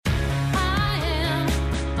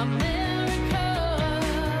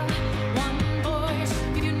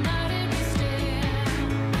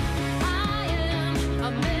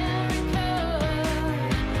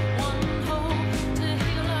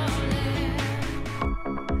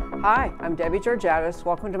Hi, I'm Debbie Georgatos.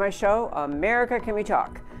 Welcome to my show, America Can We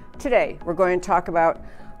Talk? Today, we're going to talk about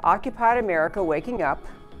Occupied America waking up.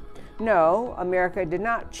 No, America did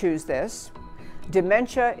not choose this.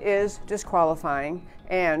 Dementia is disqualifying,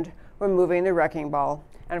 and removing the wrecking ball.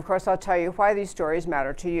 And of course, I'll tell you why these stories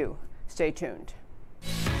matter to you. Stay tuned.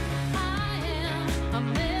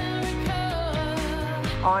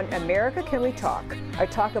 On America Can We Talk, I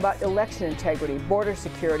talk about election integrity, border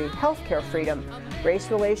security, healthcare freedom,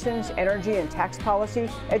 race relations, energy and tax policy,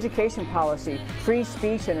 education policy, free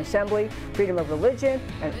speech and assembly, freedom of religion,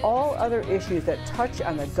 and all other issues that touch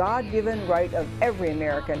on the God-given right of every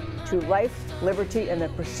American to life, liberty, and the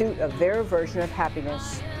pursuit of their version of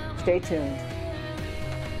happiness. Stay tuned.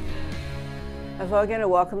 Hello again,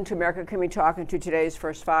 and welcome to America Can We Talk and to today's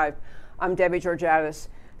First Five. I'm Debbie Georgatos.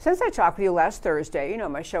 Since I talked with you last Thursday, you know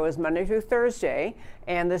my show is Monday through Thursday,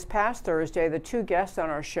 and this past Thursday, the two guests on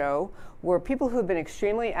our show were people who've been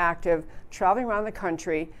extremely active, traveling around the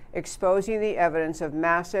country, exposing the evidence of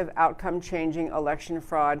massive outcome-changing election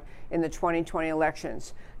fraud in the 2020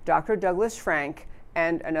 elections. Dr. Douglas Frank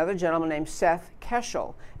and another gentleman named Seth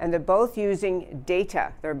Keshel, and they're both using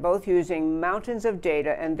data. They're both using mountains of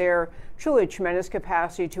data, and they're truly tremendous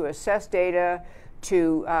capacity to assess data,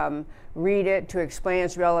 to read it, to explain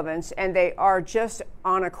its relevance, and they are just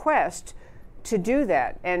on a quest to do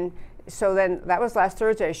that. And so then that was last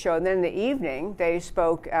Thursday's show, and then in the evening they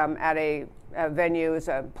spoke at a venue, as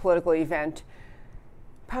a political event,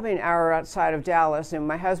 probably an hour outside of Dallas, and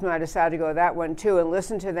my husband and I decided to go to that one too and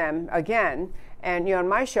listen to them again. And you know, on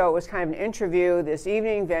my show it was kind of an interview. This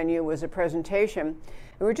evening venue was a presentation, and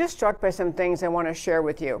we're just struck by some things I want to share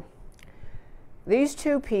with you. These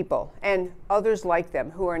two people, and others like them,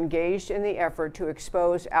 who are engaged in the effort to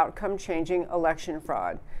expose outcome-changing election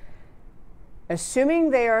fraud, assuming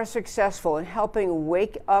they are successful in helping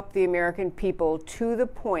wake up the American people to the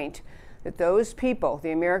point that those people,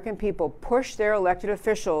 the American people, push their elected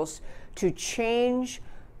officials to change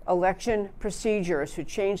election procedures, to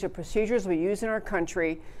change the procedures we use in our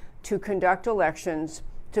country to conduct elections,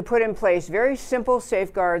 to put in place very simple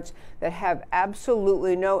safeguards that have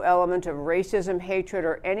absolutely no element of racism, hatred,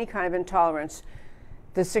 or any kind of intolerance.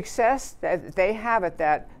 The success that they have at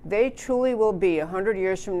that, they truly will be, 100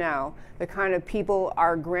 years from now, the kind of people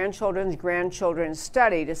our grandchildren's grandchildren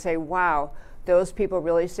study to say, wow, those people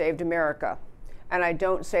really saved America. And I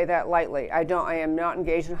don't say that lightly. I am not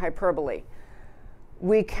engaged in hyperbole.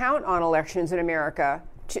 We count on elections in America.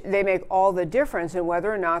 They make all the difference in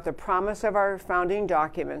whether or not the promise of our founding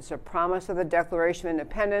documents, the promise of the Declaration of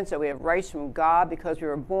Independence, that we have rights from God because we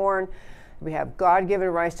were born, we have God-given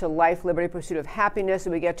rights to life, liberty, pursuit of happiness,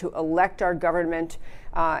 and we get to elect our government,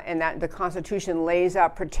 and that the Constitution lays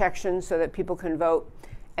out protections so that people can vote,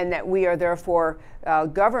 and that we are therefore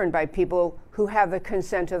governed by people who have the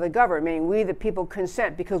consent of the governed, meaning we, the people,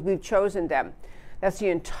 consent because we've chosen them. That's the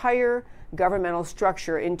entire governmental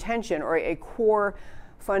structure, intention, or a core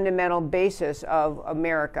fundamental basis of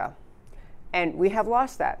America. And we have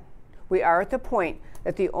lost that. We are at the point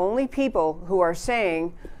that the only people who are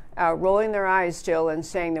saying, rolling their eyes still and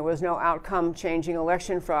saying there was no outcome changing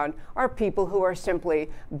election fraud, are people who are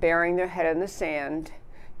simply burying their head in the sand,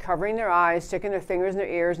 covering their eyes, sticking their fingers in their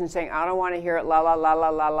ears and saying, I don't want to hear it, la, la, la, la,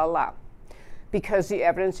 la, la, la. Because the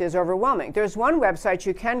evidence is overwhelming. There's one website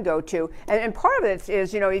you can go to, and part of it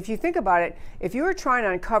is, you know, if you think about it, if you were trying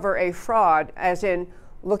to uncover a fraud, as in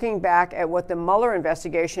looking back at what the Mueller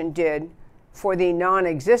investigation did for the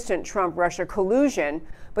non-existent Trump-Russia collusion,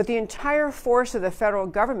 but the entire force of the federal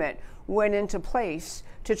government went into place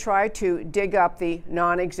to try to dig up the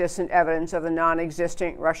non-existent evidence of the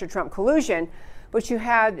non-existent Russia-Trump collusion. But you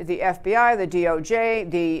had the FBI, the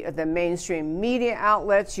DOJ, the mainstream media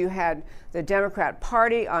outlets, you had the Democrat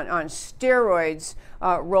Party on steroids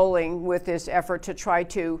rolling with this effort to try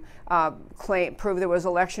to prove there was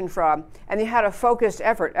election fraud. And they had a focused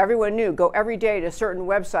effort. Everyone knew, go every day to certain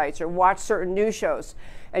websites or watch certain news shows,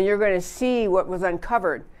 and you're going to see what was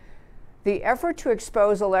uncovered. The effort to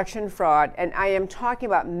expose election fraud, and I am talking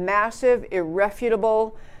about massive,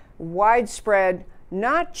 irrefutable, widespread,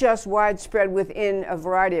 not just widespread within a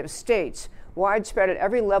variety of states, widespread at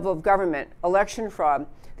every level of government, election fraud.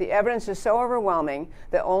 The evidence is so overwhelming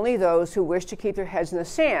that only those who wish to keep their heads in the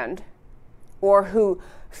sand or who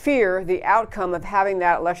fear the outcome of having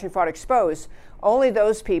that election fraud exposed, only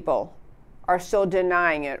those people are still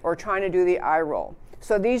denying it or trying to do the eye roll.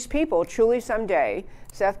 So these people truly someday,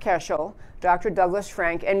 Seth Keshel, Dr. Douglas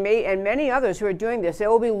Frank, and many others who are doing this, they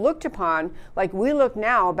will be looked upon like we look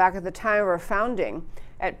now back at the time of our founding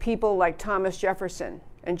at people like Thomas Jefferson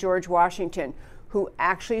and George Washington, who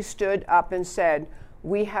actually stood up and said,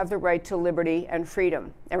 we have the right to liberty and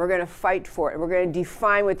freedom, and we're going to fight for it. And we're going to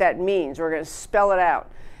define what that means. We're going to spell it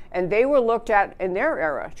out. And they were looked at in their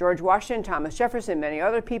era. George Washington, Thomas Jefferson, many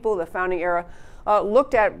other people, the founding era,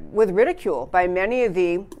 looked at with ridicule by many of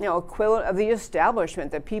the equivalent of the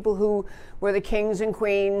establishment, the people who were the kings and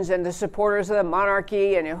queens and the supporters of the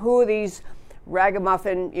monarchy, and who are these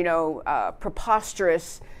ragamuffin,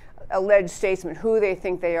 preposterous alleged statesmen, who they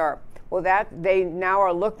think they are. Well, that they now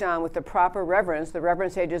are looked on with the proper reverence, the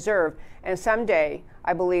reverence they deserve. And someday,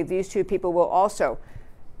 I believe these two people will also.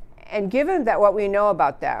 And given that what we know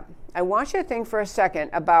about that, I want you to think for a second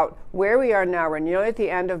about where we are now. We're nearly at the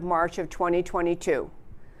end of March of 2022.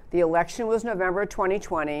 The election was November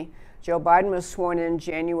 2020. Joe Biden was sworn in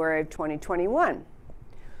January of 2021.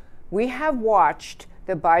 We have watched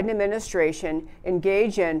the Biden administration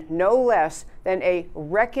engage in no less than a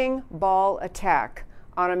wrecking ball attack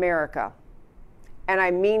on America. And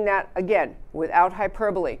I mean that, again, without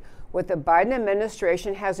hyperbole. What the Biden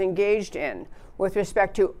administration has engaged in with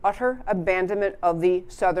respect to utter abandonment of the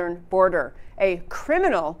southern border, a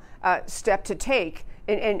criminal step to take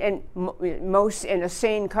in most in a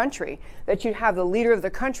sane country, that you have the leader of the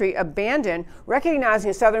country abandon, recognizing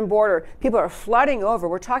the southern border. People are flooding over.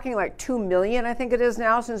 We're talking like 2 million, I think it is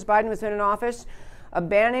now, since Biden was in office.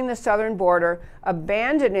 Abandoning the southern border,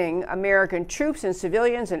 abandoning American troops and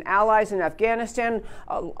civilians and allies in Afghanistan,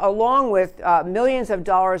 along with millions of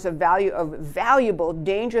dollars of valuable,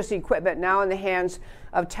 dangerous equipment now in the hands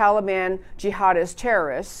of Taliban jihadist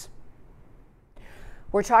terrorists.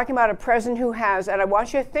 We're talking about a president who has, and I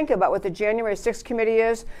want you to think about what the January 6th committee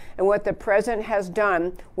is and what the president has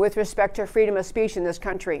done with respect to freedom of speech in this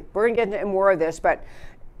country. We're going to get into more of this, but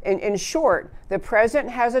in short, the president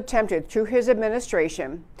has attempted, through his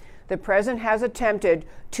administration, the president has attempted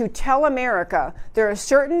to tell America there are a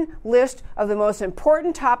certain list of the most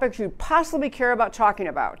important topics you possibly care about talking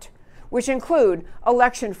about, which include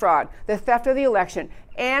election fraud, the theft of the election,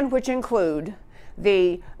 and which include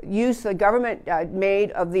the use the government made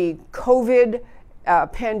of the COVID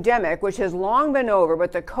pandemic, which has long been over,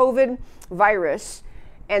 but the COVID virus,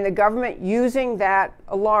 and the government using that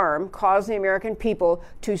alarm caused the American people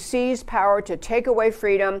to seize power, to take away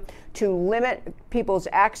freedom, to limit people's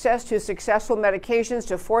access to successful medications,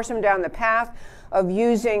 to force them down the path of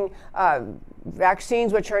using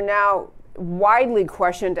vaccines, which are now widely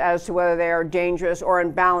questioned as to whether they are dangerous or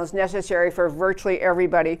imbalanced, necessary for virtually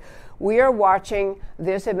everybody. We are watching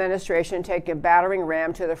this administration take a battering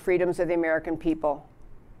ram to the freedoms of the American people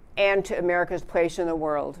and to America's place in the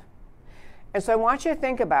world. And so I want you to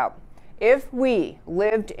think about, if we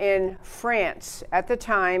lived in France at the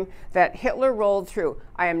time that Hitler rolled through,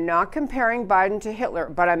 I am not comparing Biden to Hitler,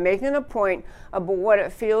 but I'm making a point about what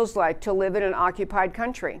it feels like to live in an occupied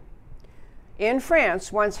country. In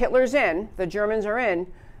France, once Hitler's in, the Germans are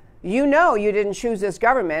in, you know you didn't choose this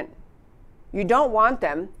government. You don't want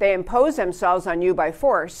them. They impose themselves on you by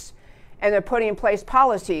force, and they're putting in place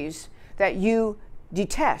policies that you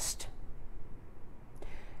detest.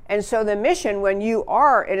 And so the mission, when you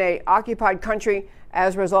are in an occupied country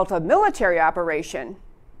as a result of military operation,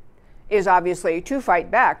 is obviously to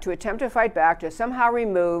fight back, to attempt to fight back, to somehow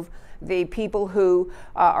remove the people who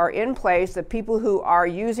are in place, the people who are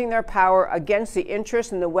using their power against the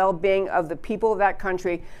interests and the well-being of the people of that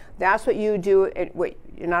country. That's what you do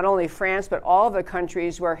in not only France, but all of the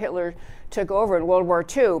countries where Hitler took over in World War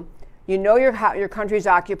II. You know your country's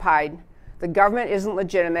occupied. The government isn't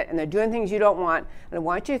legitimate, and they're doing things you don't want. And I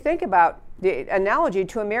want you to think about the analogy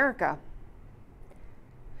to America.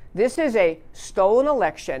 This is a stolen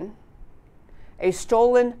election, a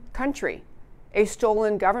stolen country, a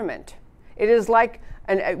stolen government. It is like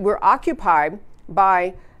we're occupied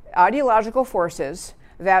by ideological forces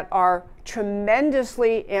that are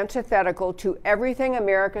tremendously antithetical to everything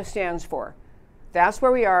America stands for. That's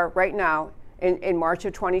where we are right now in March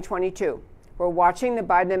of 2022. We're watching the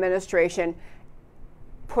Biden administration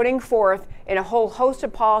putting forth in a whole host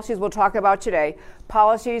of policies we'll talk about today,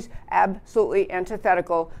 policies absolutely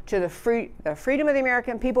antithetical to the freedom of the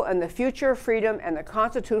American people and the future freedom and the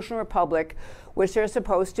constitutional republic, which they're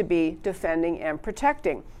supposed to be defending and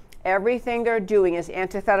protecting. Everything they're doing is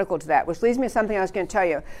antithetical to that, which leads me to something I was going to tell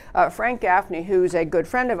you. Frank Gaffney, who's a good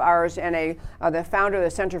friend of ours and the founder of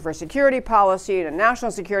the Center for Security Policy and a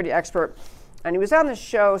national security expert, and he was on the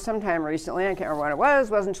show sometime recently, I can't remember when it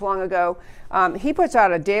was, wasn't too long ago. He puts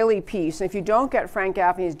out a daily piece, and if you don't get Frank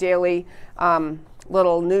Gaffney's daily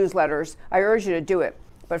little newsletters, I urge you to do it.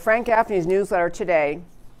 But Frank Gaffney's newsletter today,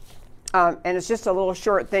 and it's just a little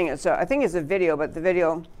short thing. I think it's a video, but the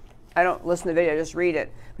video, I don't listen to the video, I just read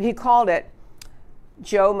it. But he called it,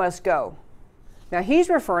 Joe Must Go. Now, he's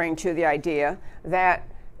referring to the idea that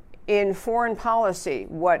in foreign policy,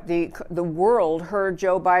 what the world heard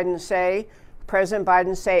Joe Biden say, President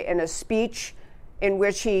Biden say in a speech in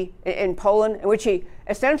Poland, in which he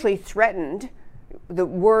essentially threatened, the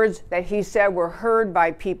words that he said were heard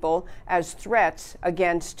by people as threats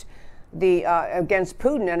against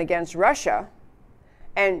Putin and against Russia.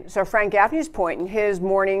 And so Frank Gaffney's point in his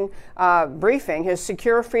morning briefing, his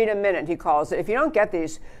Secure Freedom Minute, he calls it. If you don't get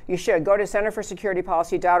these, you should go to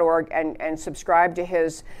centerforsecuritypolicy.org and subscribe to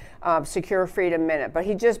his Secure Freedom Minute. But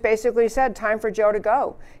he just basically said, time for Joe to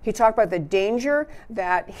go. He talked about the danger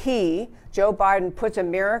that Joe Biden, puts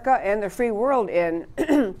America and the free world in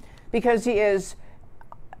because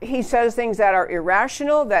he says things that are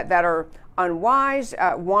irrational, that are unwise,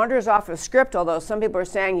 wanders off of script, although some people are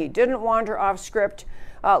saying he didn't wander off script,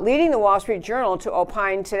 leading the Wall Street Journal to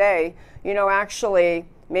opine today, actually,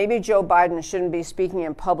 maybe Joe Biden shouldn't be speaking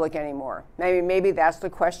in public anymore. Maybe that's the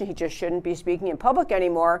question. He just shouldn't be speaking in public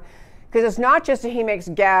anymore, because it's not just that he makes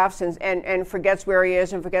gaffes and forgets where he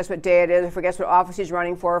is and forgets what day it is, and forgets what office he's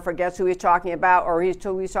running for, forgets who he's talking about or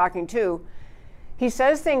who he's talking to. He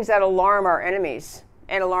says things that alarm our enemies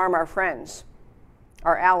and alarm our friends,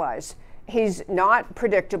 our allies. He's not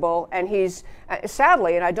predictable, and he's,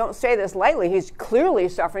 sadly, and I don't say this lightly, he's clearly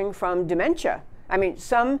suffering from dementia. I mean,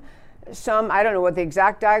 some, I don't know what the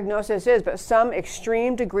exact diagnosis is, but some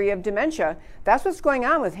extreme degree of dementia. That's what's going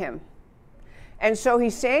on with him. And so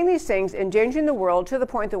he's saying these things, endangering the world, to the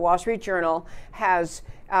point the Wall Street Journal has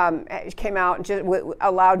came out and just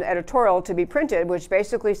allowed an editorial to be printed, which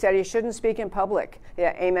basically said he shouldn't speak in public.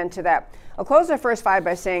 Yeah, amen to that. I'll close the first 5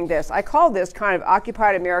 by saying this. I call this kind of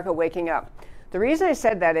Occupy America waking up. The reason I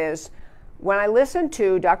said that is, when I listen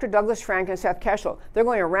to Dr. Douglas Frank and Seth Keshel, they're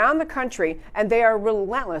going around the country and they are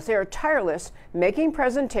relentless, they are tireless, making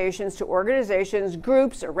presentations to organizations,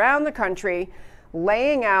 groups around the country,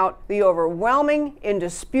 laying out the overwhelming,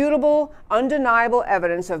 indisputable, undeniable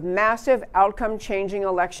evidence of massive outcome-changing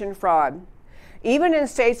election fraud. Even in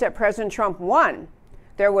states that President Trump won,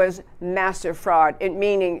 there was massive fraud,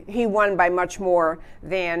 meaning he won by much more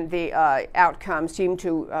than the outcome seemed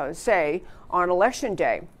to say on election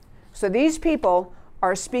day. So these people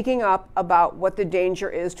are speaking up about what the danger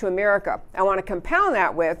is to America. I want to compound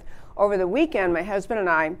that with, over the weekend, my husband and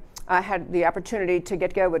I had the opportunity to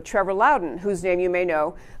get together with Trevor Loudon, whose name you may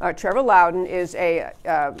know. Trevor Loudon is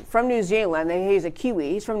from New Zealand. He's a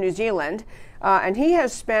Kiwi. He's from New Zealand. And he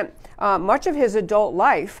has spent much of his adult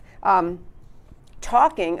life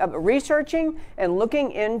researching and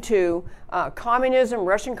looking into communism,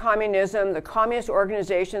 Russian communism, the communist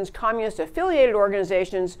organizations, communist-affiliated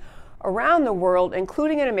organizations around the world,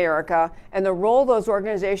 including in America, and the role those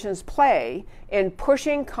organizations play in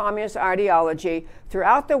pushing communist ideology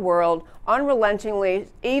throughout the world unrelentingly.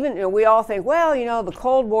 Even, we all think, well, the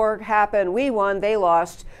Cold War happened, we won, they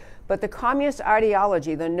lost. But the communist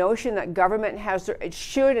ideology, the notion that government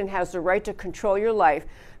should and has the right to control your life,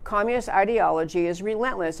 communist ideology is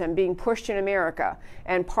relentless and being pushed in America.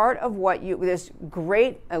 And part of what I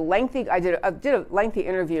did a lengthy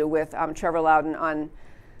interview with Trevor Loudon on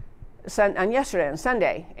yesterday, on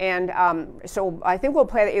Sunday. And so I think we'll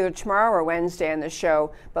play that either tomorrow or Wednesday on the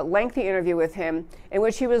show, but lengthy interview with him in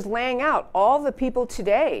which he was laying out all the people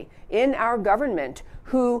today in our government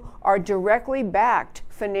who are directly backed,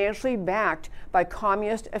 financially backed by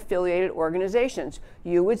communist-affiliated organizations.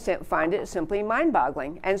 You would find it simply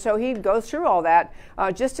mind-boggling. And so he goes through all that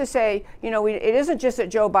just to say, it isn't just that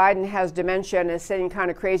Joe Biden has dementia and is saying kind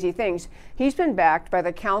of crazy things. He's been backed by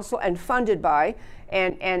the council and funded by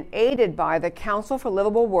and aided by the Council for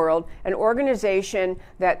Livable World, an organization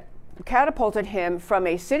that catapulted him from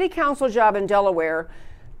a city council job in Delaware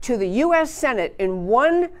to the U.S. Senate in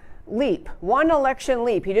one election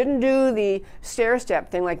leap. He didn't do the stair-step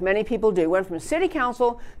thing like many people do. Went from city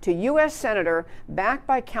council to U.S. senator, backed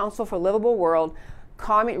by Council for Livable World,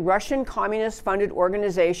 Russian communist-funded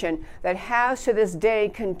organization that has to this day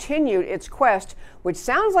continued its quest, which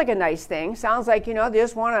sounds like a nice thing. Sounds like, they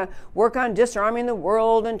just want to work on disarming the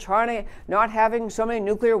world and trying to not having so many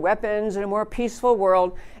nuclear weapons in a more peaceful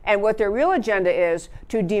world. And what their real agenda is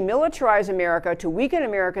to demilitarize America, to weaken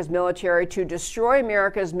America's military, to destroy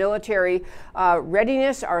America's military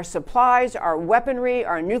readiness, our supplies, our weaponry,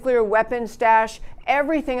 our nuclear weapon stash.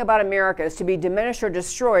 Everything about America is to be diminished or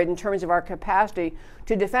destroyed in terms of our capacity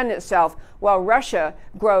to defend itself, while Russia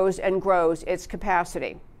grows and grows its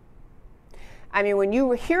capacity. I mean, when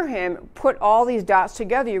you hear him put all these dots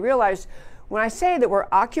together, you realize when I say that we're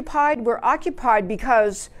occupied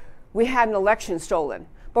because we had an election stolen.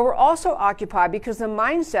 But we're also occupied because the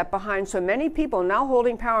mindset behind so many people now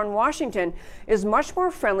holding power in Washington is much more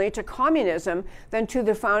friendly to communism than to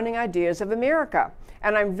the founding ideas of America.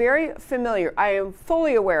 And I'm very familiar, I am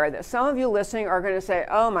fully aware that some of you listening are going to say,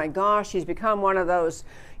 oh my gosh, he's become one of those,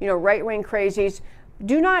 right-wing crazies.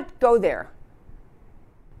 Do not go there.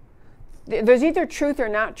 There's either truth or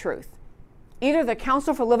not truth. Either the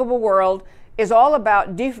Council for Livable World is all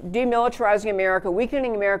about demilitarizing America,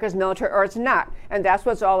 weakening America's military, or it's not. And that's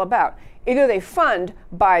what it's all about. Either they fund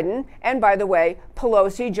Biden, and by the way,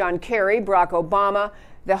 Pelosi, John Kerry, Barack Obama,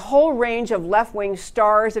 the whole range of left-wing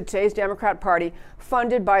stars of today's Democrat Party,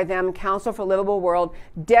 funded by them, Council for Livable World,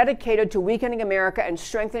 dedicated to weakening America and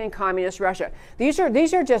strengthening communist Russia. These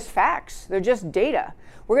are just facts. They're just data.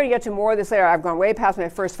 We're going to get to more of this later. I've gone way past my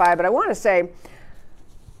first 5, but I want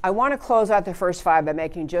to close out the first 5 by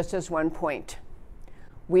making just this one point.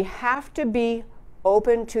 We have to be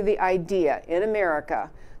open to the idea in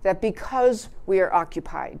America that because we are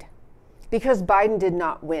occupied, because Biden did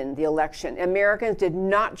not win the election, Americans did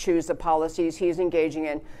not choose the policies he's engaging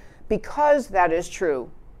in, because that is true,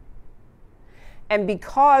 and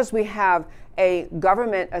because we have a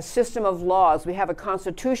government, a system of laws, we have a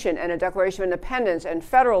constitution and a Declaration of Independence and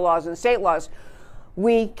federal laws and state laws,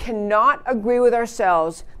 we cannot agree with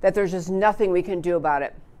ourselves that there's just nothing we can do about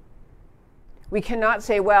it. We cannot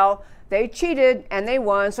say, well, they cheated and they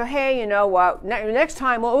won, so hey, you know what, next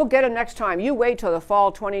time, we'll get it next time. You wait till the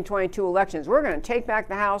fall 2022 elections. We're going to take back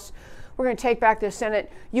the House. We're going to take back the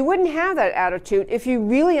Senate. You wouldn't have that attitude if you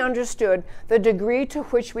really understood the degree to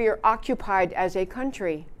which we are occupied as a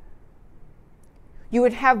country. You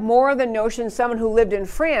would have more of the notion someone who lived in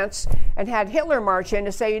France and had Hitler march in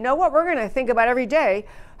to say, you know what, we're going to think about every day,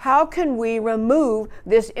 how can we remove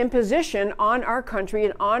this imposition on our country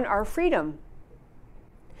and on our freedom?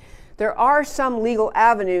 There are some legal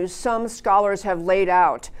avenues some scholars have laid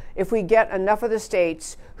out. If we get enough of the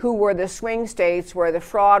states who were the swing states where the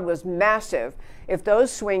fraud was massive, if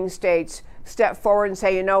those swing states step forward and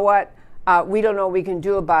say, you know what, we don't know what we can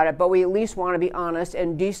do about it, but we at least want to be honest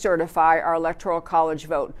and decertify our electoral college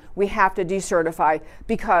vote. We have to decertify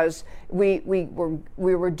because we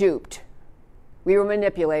were duped. We were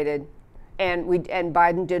manipulated, and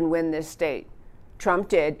Biden didn't win this state. Trump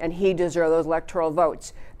did, and he deserved those electoral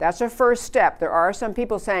votes. That's a first step. There are some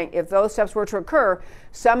people saying if those steps were to occur,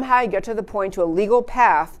 somehow you get to the point to a legal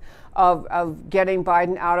path of getting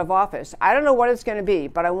Biden out of office. I don't know what it's going to be,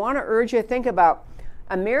 but I want to urge you to think about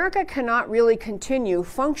America cannot really continue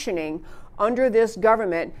functioning under this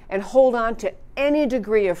government and hold on to any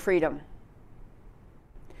degree of freedom.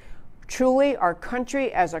 Truly, our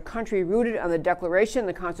country, as a country rooted on the Declaration,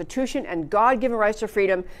 the Constitution, and God-given rights to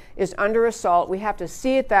freedom, is under assault. We have to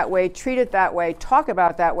see it that way, treat it that way, talk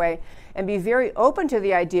about it that way, and be very open to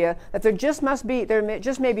the idea that there just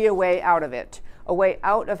may be a way out of it, a way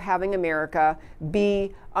out of having America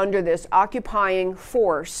be under this occupying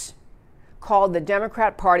force called the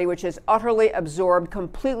Democrat Party, which is utterly absorbed,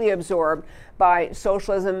 completely absorbed by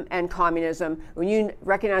socialism and communism. When you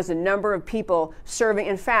recognize the number of people serving,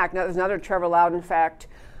 in fact, now there's another Trevor Loudon fact,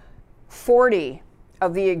 40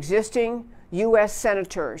 of the existing U.S.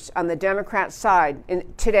 senators on the Democrat side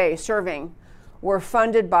today serving were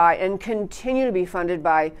funded by and continue to be funded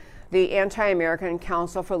by the anti-American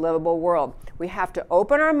Council for Livable World. We have to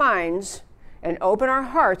open our minds and open our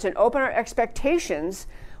hearts and open our expectations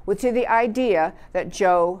to the idea that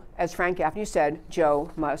Joe, as Frank Gaffney said,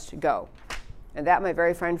 Joe must go. And that, my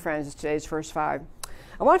very fine friends, is today's first 5.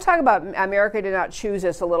 I want to talk about America did not choose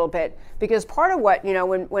this a little bit, because part of what,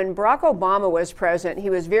 when Barack Obama was president, he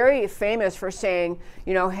was very famous for saying,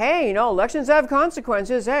 hey, elections have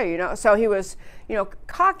consequences, hey, so he was,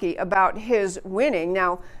 cocky about his winning.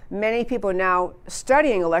 Now, many people now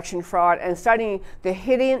studying election fraud and studying the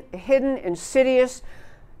hidden, insidious,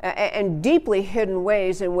 and deeply hidden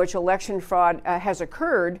ways in which election fraud has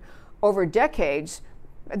occurred over decades.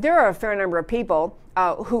 There are a fair number of people,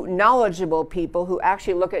 knowledgeable people who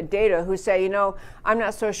actually look at data who say, I'm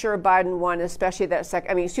not so sure Biden won, especially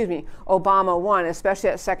Obama won, especially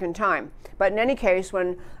that second time. But in any case,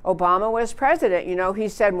 when Obama was president, he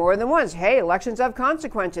said more than once, hey, elections have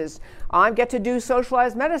consequences. I get to do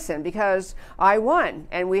socialized medicine because I won.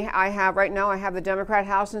 And I have the Democrat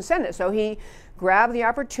House and Senate. So he grabbed the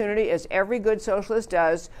opportunity, as every good socialist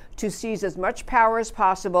does, to seize as much power as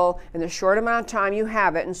possible in the short amount of time you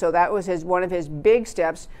have it. And so that was one of his big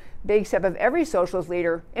step of every socialist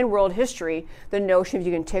leader in world history, the notion if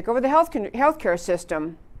you can take over the healthcare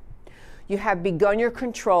system, you have begun your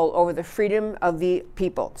control over the freedom of the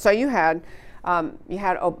people. So you had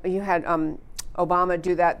Obama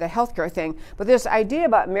do that, the healthcare thing. But this idea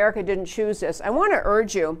about America didn't choose this, I want to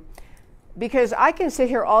urge you, because I can sit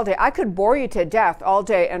here all day. I could bore you to death all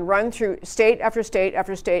day and run through state after state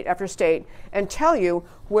after state after state and tell you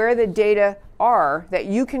where the data are that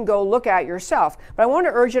you can go look at yourself. But I want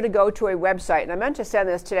to urge you to go to a website, and I meant to send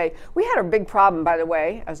this today. We had a big problem, by the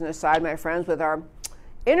way, as an aside, my friends, with our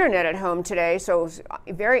internet at home today, so it was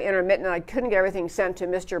very intermittent, and I couldn't get everything sent to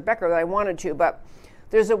Mr. Becker that I wanted to, but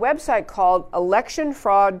there's a website called Election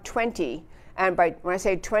Fraud 20, and when I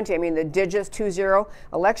say 20, I mean the digits 20,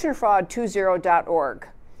 electionfraud20.org.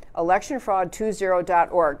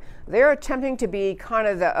 electionfraud20.org. They're attempting to be kind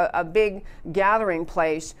of a big gathering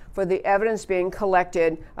place for the evidence being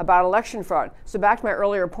collected about election fraud. So back to my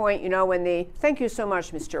earlier point, thank you so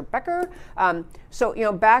much, Mr. Becker.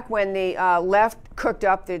 Back when the left cooked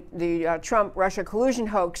up the Trump-Russia collusion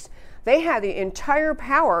hoax, they had the entire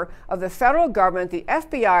power of the federal government, the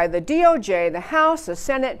FBI, the DOJ, the House, the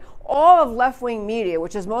Senate, all of left-wing media,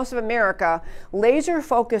 which is most of America, laser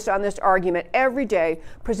focused on this argument every day,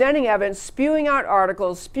 presenting evidence, spewing out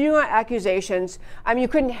articles, spewing out accusations. I mean, you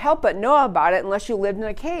couldn't help but know about it unless you lived in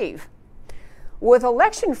a cave. With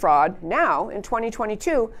election fraud, now in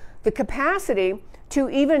 2022, the capacity to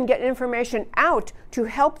even get information out to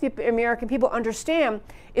help the American people understand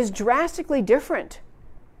is drastically different.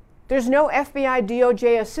 There's no FBI,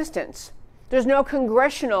 DOJ assistance. There's no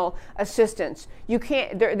congressional assistance. You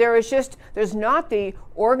can't, there's not the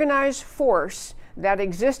organized force that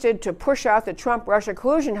existed to push out the Trump-Russia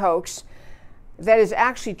collusion hoax that is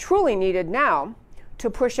actually truly needed now to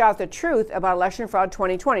push out the truth about election fraud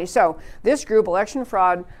 2020. So this group,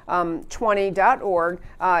 electionfraud20.org,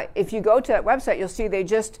 if you go to that website, you'll see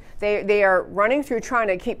they are running through trying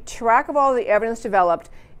to keep track of all the evidence developed,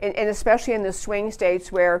 and especially in the swing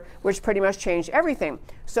states which pretty much changed everything.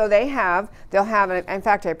 So they'll have, in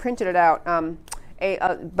fact, I printed it out,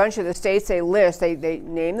 a bunch of the states they list. They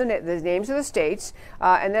name the names of the states,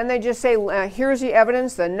 and then they just say, here's the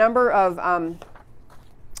evidence, the number of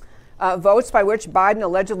votes by which Biden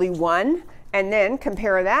allegedly won, and then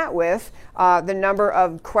compare that with the number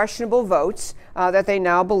of questionable votes that they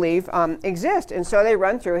now believe exist. And so they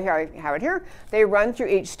run through, here I have it here, they run through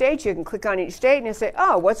each state. You can click on each state and you say,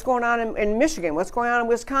 oh, what's going on in Michigan? What's going on in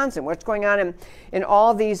Wisconsin? What's going on in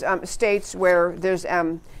all these states where there's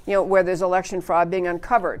election fraud being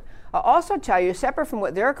uncovered? I'll also tell you, separate from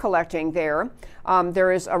what they're collecting there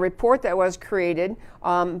is a report that was created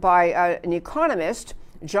by an economist,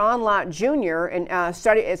 John Lott Jr., and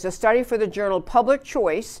it's a study for the journal Public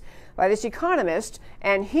Choice by this economist,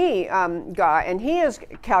 and he has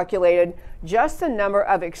calculated just the number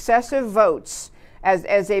of excessive votes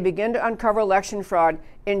as they begin to uncover election fraud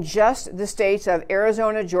in just the states of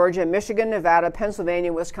Arizona, Georgia, Michigan, Nevada,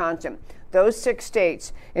 Pennsylvania, Wisconsin. Those 6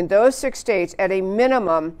 states. In those 6 states, at a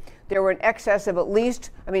minimum, there were in excess of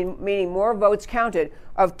meaning more votes counted,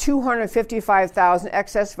 of 255,000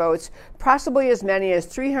 excess votes, possibly as many as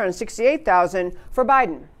 368,000 for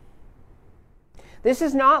Biden. This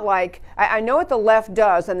is not like, I know what the left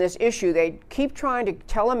does on this issue. They keep trying to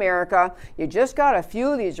tell America, you just got a few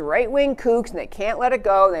of these right-wing kooks and they can't let it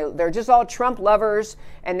go. They're just all Trump lovers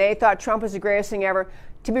and they thought Trump was the greatest thing ever.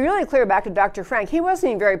 To be really clear, back to Dr. Frank, he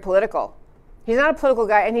wasn't even very political. He's not a political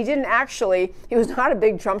guy, and he was not a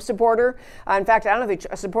big Trump supporter. In fact, I don't know if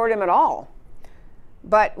he supported him at all.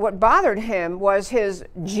 But what bothered him was his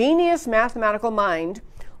genius mathematical mind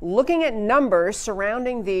looking at numbers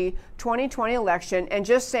surrounding the 2020 election and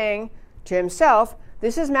just saying to himself,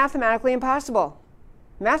 this is mathematically impossible.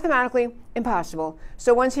 Mathematically impossible.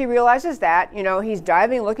 So once he realizes that, he's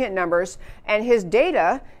diving, looking at numbers, and his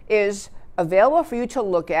data is available for you to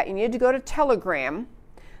look at. You need to go to Telegram.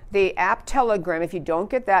 The app Telegram, if you don't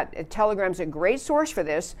get that, Telegram's a great source for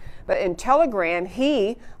this. But in Telegram,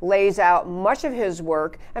 he lays out much of his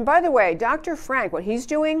work. And by the way, Dr. Frank, what he's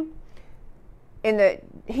doing,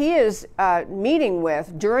 he is meeting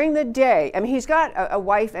with during the day. I mean, he's got a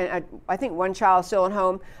wife and I think one child still at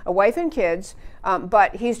home, a wife and kids,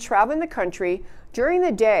 but he's traveling the country. During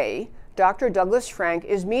the day, Dr. Douglas Frank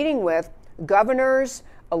is meeting with governors,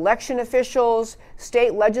 election officials,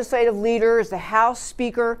 state legislative leaders, the House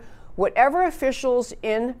Speaker, whatever officials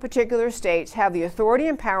in particular states have the authority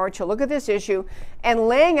and power to look at this issue and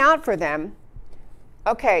laying out for them,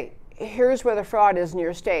 okay, here's where the fraud is in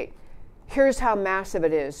your state. Here's how massive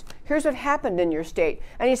it is. Here's what happened in your state.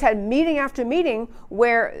 And he's had meeting after meeting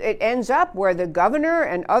where it ends up where the governor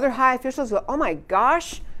and other high officials go, oh my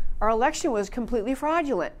gosh, our election was completely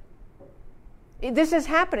fraudulent. This is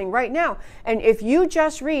happening right now. And if you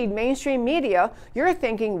just read mainstream media, you're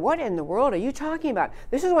thinking, what in the world are you talking about?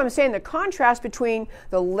 This is what I'm saying, the contrast between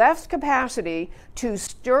the left's capacity to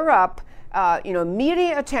stir up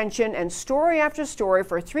media attention and story after story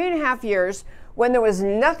for 3.5 years when there was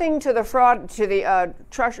nothing to the fraud, to the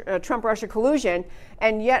Trump-Russia collusion,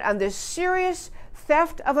 and yet on this serious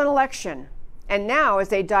theft of an election. And now, as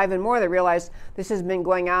they dive in more, they realize this has been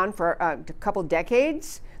going on for a couple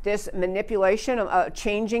decades. This manipulation of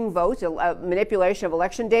changing votes, manipulation of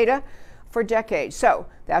election data for decades. So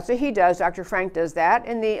that's what he does. Dr. Frank does that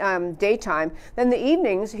in the daytime. Then the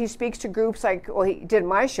evenings, he speaks to groups like, well, he did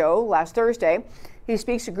my show last Thursday. He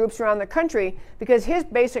speaks to groups around the country because his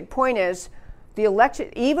basic point is the election,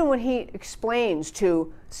 even when he explains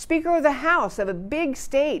to Speaker of the House of a big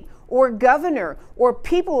state or governor or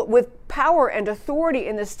people with power and authority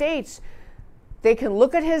in the states, they can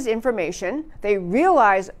look at his information, they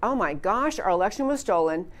realize, oh my gosh, our election was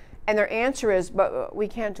stolen, and their answer is, but we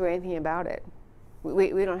can't do anything about it.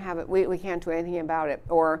 We don't have it, we can't do anything about it.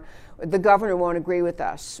 Or the governor won't agree with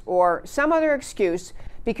us. Or some other excuse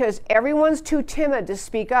because everyone's too timid to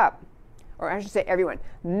speak up. Or I should say everyone.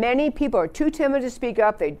 Many people are too timid to speak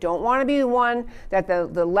up. They don't want to be the one that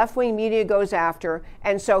the left-wing media goes after.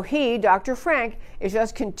 And so he, Dr. Frank, is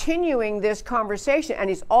just continuing this conversation. And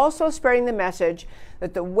he's also spreading the message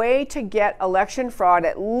that the way to get election fraud,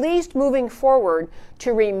 at least moving forward,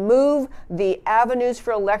 to remove the avenues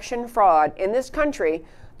for election fraud in this country,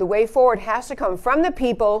 the way forward has to come from the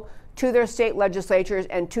people to their state legislatures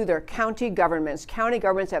and to their county governments. County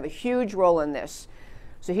governments have a huge role in this.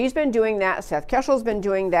 So he's been doing that. Seth Keshel's been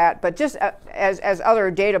doing that. But just as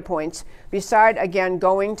other data points, beside, again,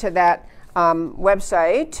 going to that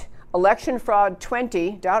website,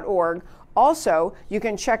 electionfraud20.org, also, you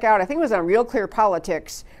can check out, I think it was on Real Clear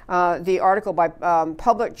Politics, the article by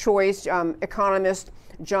public choice economist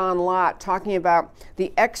John Lott talking about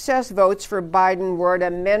the excess votes for Biden were at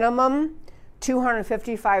a minimum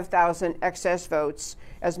 255,000 excess votes,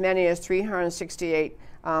 as many as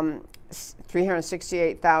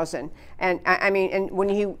 368,000. And I mean, and when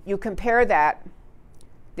you compare that,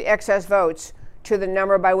 the excess votes, to the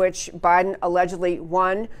number by which Biden allegedly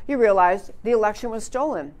won, you realize the election was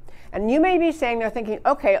stolen. And you may be saying, they're thinking,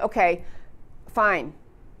 okay, fine.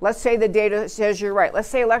 Let's say the data says you're right. Let's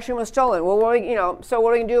say election was stolen. Well, so what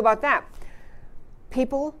are we going to do about that?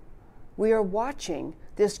 People, we are watching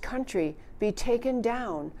this country be taken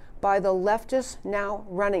down by the leftists now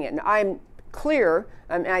running it. And I'm clear,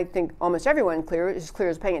 and I think almost everyone is clear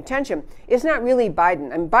as paying attention, it's not really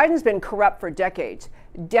Biden. I mean, Biden's been corrupt for decades,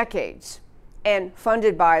 and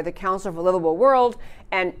funded by the Council for a Livable World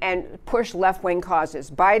and pushed left-wing causes.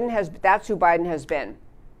 That's who Biden has been.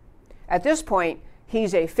 At this point,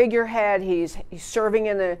 he's a figurehead. He's serving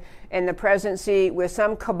in the presidency with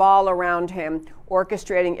some cabal around him,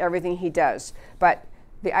 orchestrating everything he does. But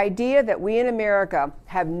the idea that we in America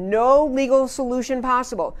have no legal solution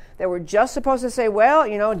possible, that we're just supposed to say, well,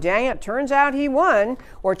 dang it, turns out he won,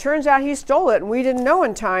 or turns out he stole it and we didn't know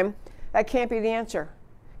in time, that can't be the answer.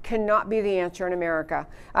 Cannot be the answer in America.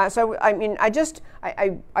 So, I mean, I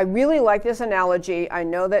really like this analogy. I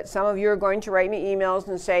know that some of you are going to write me emails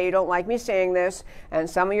and say you don't like me saying this, and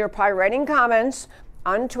some of you are probably writing comments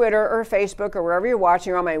on Twitter or Facebook or wherever you're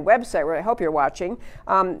watching, or on my website where I hope you're watching,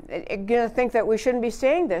 going to think that we shouldn't be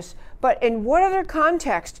saying this. But in what other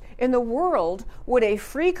context in the world would a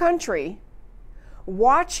free country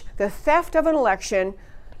watch the theft of an election,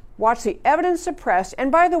 watch the evidence suppressed,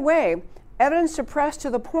 and by the way, evidence suppressed to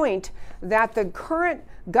the point that the current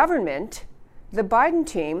government, the Biden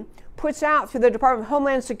team, puts out through the Department of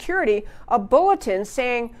Homeland Security a bulletin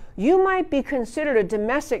saying you might be considered a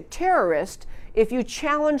domestic terrorist if you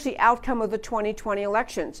challenge the outcome of the 2020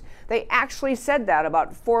 elections. They actually said that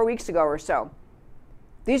about 4 weeks ago or so.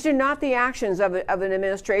 These are not the actions of an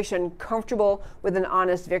administration comfortable with an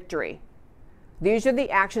honest victory. These are the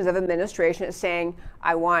actions of administration saying,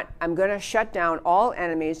 I'm going to shut down all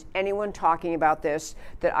enemies, anyone talking about this,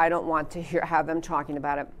 that I don't want to have them talking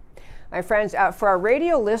about it. My friends, for our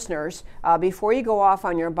radio listeners, before you go off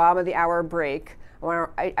on your bottom of the hour break, I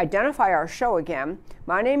want to identify our show again.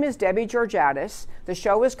 My name is Debbie Georgiadis. The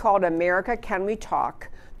show is called America Can We Talk.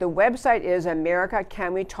 The website is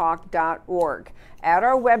americacanwetalk.org. At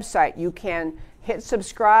our website, you can hit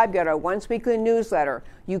subscribe, get our once weekly newsletter.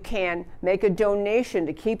 You can make a donation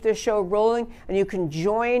to keep this show rolling, and you can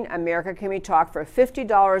join America Can We Talk for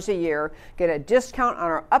 $50 a year, get a discount on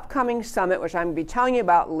our upcoming summit, which I'm going to be telling you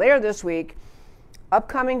about later this week.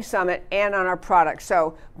 upcoming summit and on our products.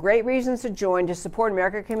 So great reasons to join to support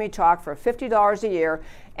America Can We Talk for $50 a year.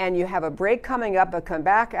 And you have a break coming up, but come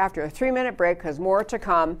back after a 3-minute break because more to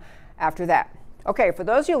come after that. Okay, for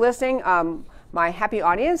those of you listening, my happy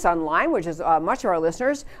audience online, which is much of our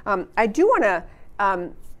listeners, I do want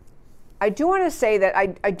to say that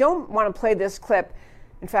I don't want to play this clip.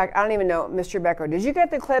 In fact, I don't even know, Mr. Becker, did you get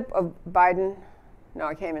the clip of Biden? No,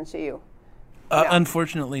 I can't even see you. No.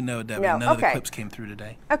 Unfortunately, no, Debbie. No. None of the clips came through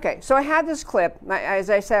today. Okay, so I had this clip. As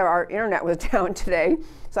I said, our internet was down today,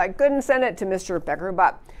 so I couldn't send it to Mr. Becker,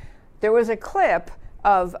 but there was a clip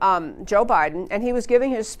of Joe Biden, and he was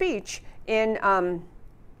giving his speech in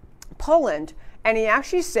Poland, and he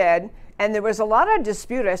actually said, and there was a lot of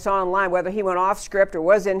dispute I saw online whether he went off script or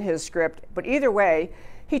was in his script, but either way,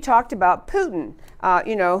 he talked about Putin,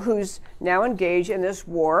 who's now engaged in this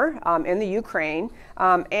war in the Ukraine,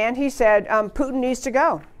 and he said Putin needs to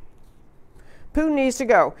go. Putin needs to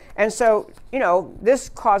go. And so, this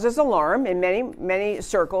causes alarm in many, many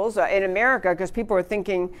circles in America because people are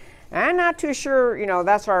thinking, I'm not too sure,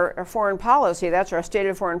 that's our foreign policy, that's our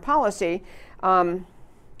stated foreign policy.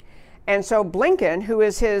 And so Blinken, who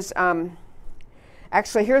is his,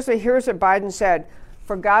 actually, here's what Biden said.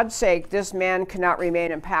 For God's sake, this man cannot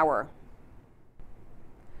remain in power.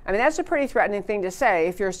 I mean, that's a pretty threatening thing to say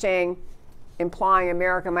if you're implying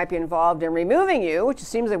America might be involved in removing you, which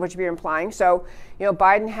seems like what you're implying. So,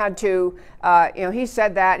 Biden had to, he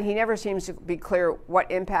said that. He never seems to be clear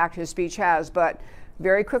what impact his speech has, but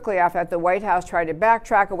very quickly after that, the White House tried to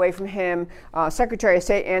backtrack away from him. Secretary of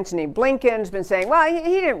State Antony Blinken's been saying, well, he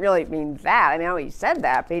didn't really mean that. I know he said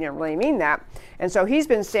that, but he didn't really mean that. And so he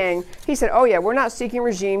said, oh yeah, we're not seeking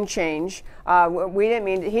regime change. He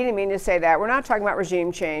didn't mean to say that. We're not talking about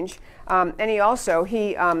regime change. And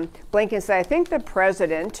Blinken said, I think the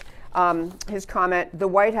president, his comment, the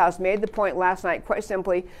White House made the point last night, quite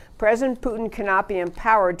simply, President Putin cannot be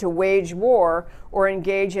empowered to wage war or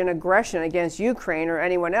engage in aggression against Ukraine or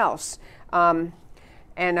anyone else. And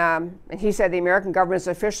he said the American government's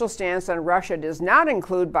official stance on Russia does not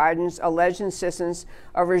include Biden's alleged insistence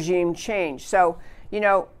of regime change. So,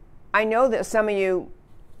 I know that some of you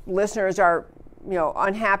listeners are,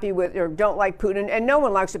 unhappy with or don't like Putin, and no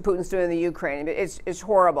one likes what Putin's doing in the Ukraine. It's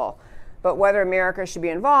horrible. But whether America should be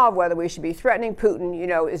involved, whether we should be threatening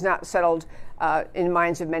Putin, is not settled in the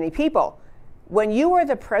minds of many people. When you are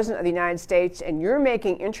the president of the United States and you're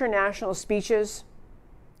making international speeches,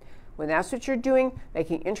 when that's what you're doing,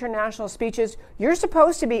 making international speeches, you're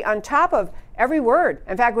supposed to be on top of every word.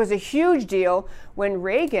 In fact, it was a huge deal when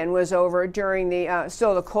Reagan was over during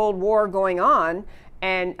the Cold War going on,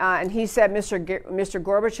 and he said, Mr.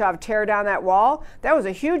 Gorbachev, tear down that wall. That was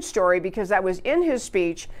a huge story because that was in his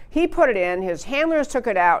speech. He put it in. His handlers took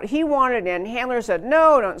it out. He wanted it in. Handlers said,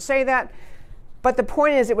 no, don't say that. But the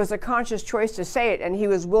point is, it was a conscious choice to say it, and he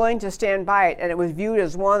was willing to stand by it, and it was viewed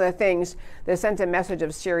as one of the things that sent a message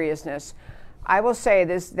of seriousness. I will say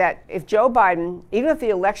this, that if Joe Biden, even if the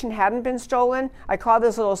election hadn't been stolen, I call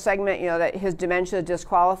this little segment, that his dementia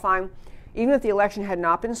disqualifying, even if the election had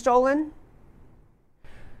not been stolen,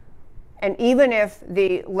 and even if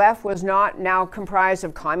the left was not now comprised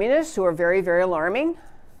of communists who are very, very alarming,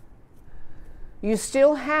 you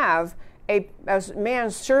still have a man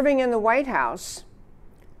serving in the White House,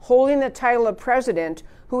 holding the title of president,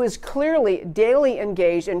 who is clearly daily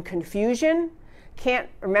engaged in confusion, can't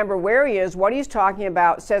remember where he is, what he's talking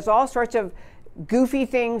about, says all sorts of goofy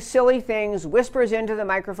things, silly things, whispers into the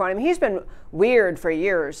microphone. I mean, he's been weird for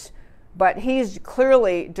years, but he's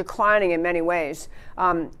clearly declining in many ways.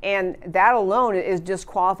 And that alone is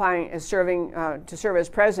disqualifying as to serve as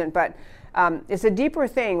president. But it's a deeper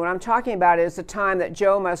thing. What I'm talking about is the time that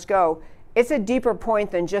Joe must go. It's a deeper point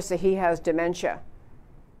than just that he has dementia,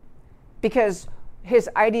 because his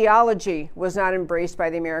ideology was not embraced by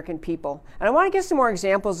the American people. And I want to give some more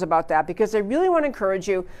examples about that, because I really want to encourage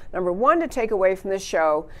you, number one, to take away from this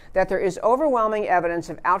show that there is overwhelming evidence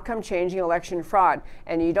of outcome-changing election fraud.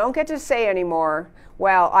 And you don't get to say anymore,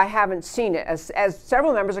 well, I haven't seen it, as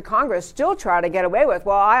several members of Congress still try to get away with.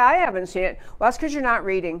 Well, I haven't seen it. Well, that's because you're not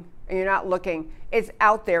reading and you're not looking. It's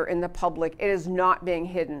out there in the public. It is not being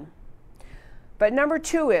hidden. But number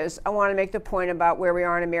two is, I want to make the point about where we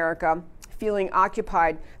are in America, feeling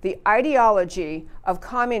occupied. The ideology of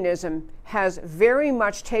communism has very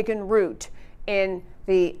much taken root in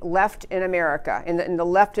the left in America, in the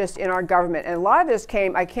leftists in our government. And a lot of this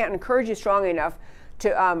came, I can't encourage you strongly enough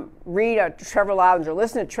to read Trevor Loudon's or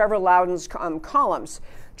listen to Trevor Loudon's columns.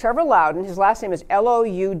 Trevor Loudon, his last name is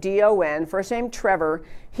Loudon, first name Trevor.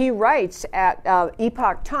 He writes at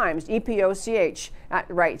Epoch Times, EPOCH,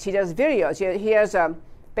 writes. He does videos. He has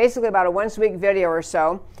basically about a once-a-week video or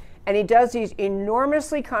so. And he does these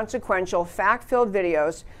enormously consequential, fact-filled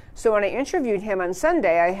videos. So when I interviewed him on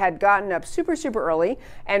Sunday, I had gotten up super, super early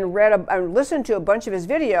and listened to a bunch of his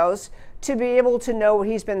videos to be able to know what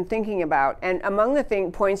he's been thinking about. And among the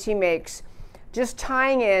points he makes, just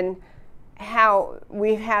tying in how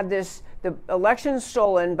we've had the election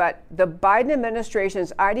stolen, but the Biden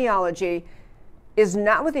administration's ideology is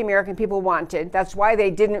not what the American people wanted. That's why they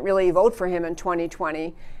didn't really vote for him in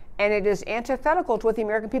 2020. And it is antithetical to what the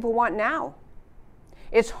American people want now.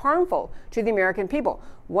 It's harmful to the American people.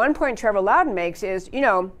 One point Trevor Loudon makes is,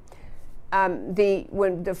 when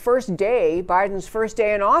the first day, Biden's first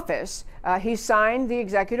day in office, he signed the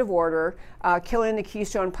executive order killing the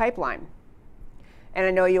Keystone Pipeline. And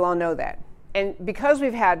I know you all know that. And because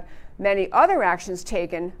we've had many other actions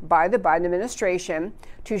taken by the Biden administration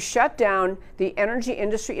to shut down the energy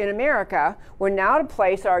industry in America, we're now at a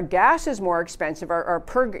place our gas is more expensive, our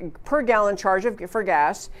per gallon charge for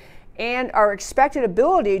gas, and our expected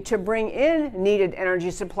ability to bring in needed energy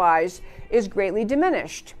supplies is greatly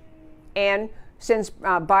diminished. And since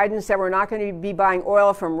Biden said we're not going to be buying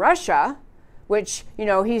oil from Russia, which,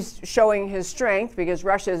 he's showing his strength because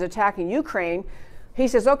Russia is attacking Ukraine, he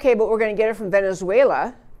says, okay, but we're going to get it from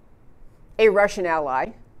Venezuela, a Russian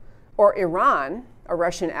ally, or Iran, a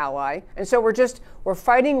Russian ally. And so we're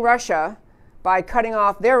fighting Russia by cutting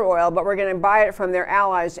off their oil, but we're going to buy it from their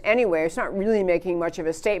allies anyway. It's not really making much of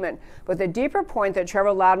a statement. But the deeper point that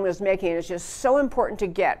Trevor Loudon was making is just so important to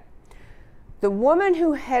get. The woman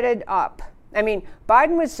who headed up,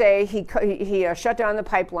 Biden would say he shut down the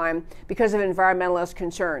pipeline because of environmentalist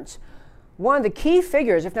concerns. One of the key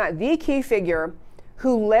figures, if not the key figure,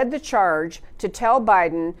 who led the charge to tell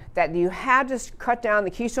Biden that you had to cut down the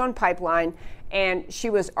Keystone Pipeline, and she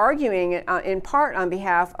was arguing in part on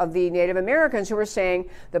behalf of the Native Americans who were saying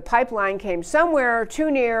the pipeline came somewhere too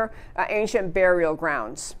near ancient burial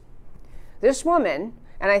grounds. This woman,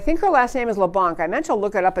 and I think her last name is LeBlanc. I meant to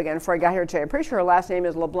look it up again before I got here today. I'm pretty sure her last name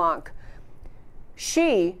is LeBlanc.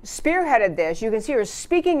 She spearheaded this. You can see her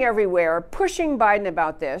speaking everywhere, pushing Biden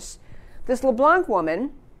about this. This LeBlanc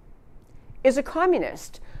woman is a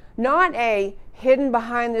communist, not a hidden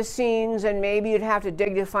behind the scenes and maybe you'd have to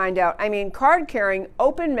dig to find out. Card-carrying,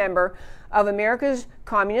 open member of America's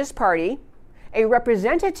Communist Party, a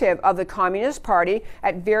representative of the Communist Party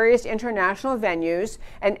at various international venues,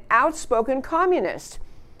 an outspoken communist.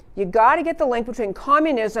 You got to get the link between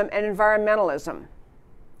communism and environmentalism.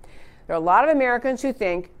 There are a lot of Americans who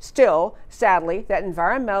think, still, sadly, that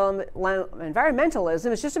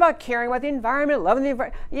environmentalism is just about caring about the environment, loving the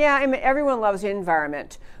environment. Yeah, everyone loves the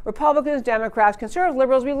environment. Republicans, Democrats, conservative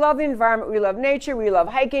liberals, we love the environment, we love nature, we love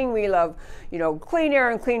hiking, we love, clean air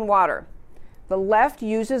and clean water. The left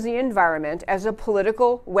uses the environment as a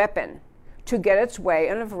political weapon to get its way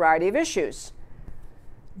on a variety of issues.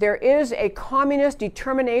 There is a communist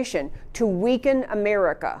determination to weaken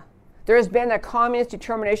America. There has been a communist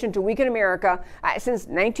determination to weaken America since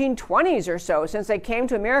 1920s or so, since they came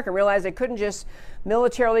to America and realized they couldn't just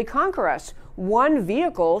militarily conquer us. One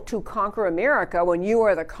vehicle to conquer America when you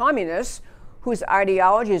are the communists, whose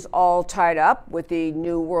ideology is all tied up with the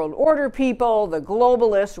New World Order people, the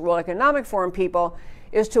globalists, World Economic Forum people,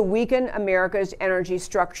 is to weaken America's energy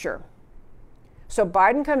structure. So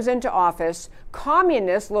Biden comes into office,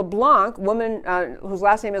 communist LeBlanc, woman whose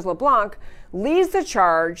last name is LeBlanc, leads the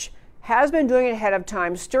charge, has been doing it ahead of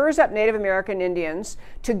time, stirs up Native American Indians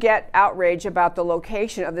to get outrage about the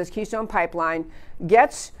location of this Keystone Pipeline,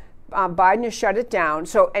 gets Biden to shut it down.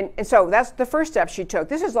 So that's the first step she took.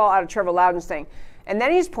 This is all out of Trevor Loudon's thing. And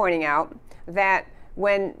then he's pointing out that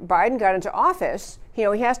when Biden got into office, he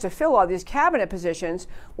has to fill all these cabinet positions.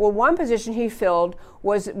 Well, one position he filled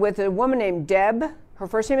was with a woman named Deb. Her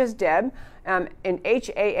first name is Deb, and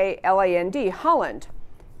Haaland, Holland.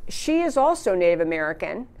 She is also Native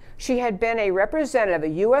American. She had been a representative, a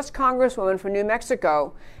U.S. Congresswoman from New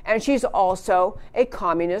Mexico, and she's also a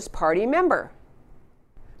Communist Party member.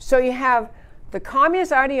 So you have the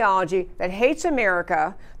communist ideology that hates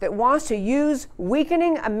America, that wants to use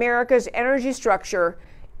weakening America's energy structure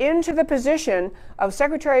into the position of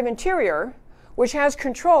Secretary of Interior, which has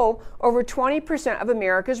control over 20% of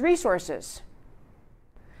America's resources.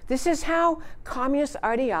 This is how communist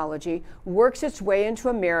ideology works its way into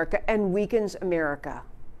America and weakens America.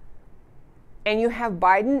 And you have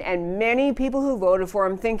Biden and many people who voted for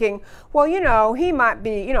him thinking, well, he might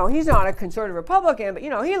be, he's not a conservative Republican, but,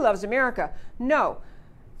 he loves America. No,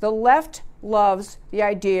 the left loves the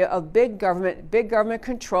idea of big government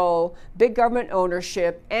control, big government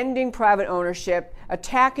ownership, ending private ownership,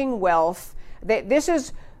 attacking wealth.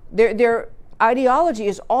 Their ideology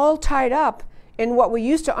is all tied up in what we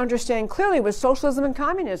used to understand clearly was socialism and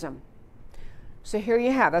communism. So here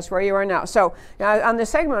you have, that's where you are now. So now on this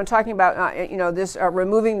segment, I'm talking about, this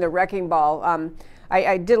removing the wrecking ball.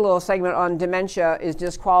 I did a little segment on dementia is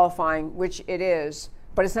disqualifying, which it is,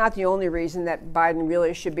 but it's not the only reason that Biden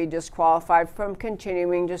really should be disqualified from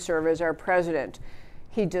continuing to serve as our president.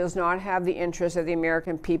 He does not have the interests of the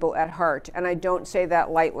American people at heart, and I don't say that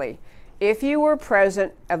lightly. If you were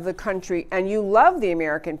president of the country and you love the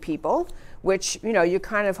American people, which, you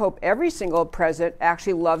kind of hope every single president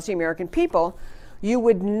actually loves the American people, you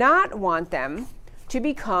would not want them to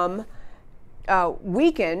become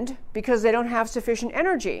weakened because they don't have sufficient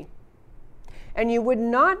energy. And you would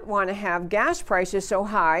not want to have gas prices so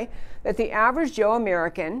high that the average Joe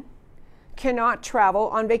American cannot travel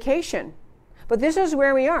on vacation. But this is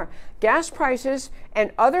where we are. Gas prices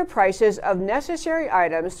and other prices of necessary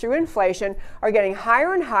items through inflation are getting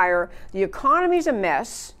higher and higher. The economy's a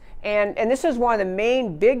mess. And this is one of the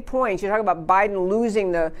main big points. You talk about Biden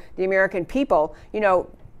losing the American people.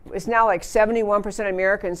 It's now like 71% of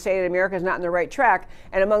Americans say that America is not on the right track.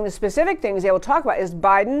 And among the specific things they will talk about is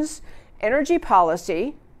Biden's energy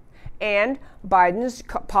policy and Biden's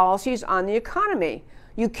policies on the economy.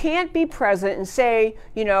 You can't be president and say,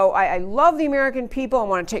 I love the American people, I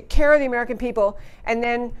want to take care of the American people, and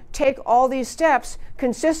then take all these steps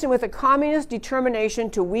consistent with a communist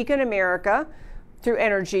determination to weaken America through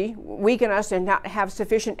energy, weaken us and not have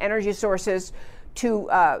sufficient energy sources to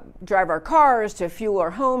drive our cars, to fuel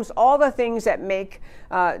our homes, all the things that make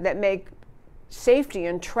safety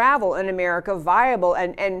and travel in America viable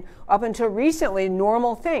and up until recently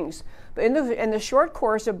normal things. But in the short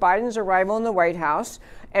course of Biden's arrival in the White House,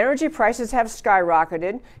 energy prices have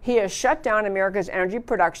skyrocketed. He has shut down America's energy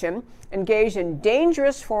production, engaged in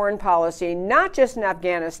dangerous foreign policy, not just in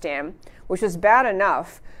Afghanistan, which was bad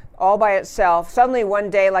enough all by itself. Suddenly one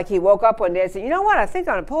day, like he woke up one day and said, you know what, I think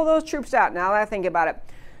I'm going to pull those troops out now that I think about it.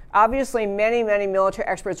 Obviously, many military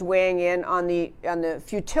experts weighing in on the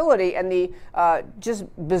futility and the just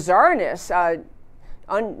bizarreness,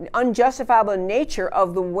 unjustifiable nature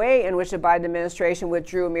of the way in which the Biden administration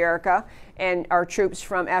withdrew America and our troops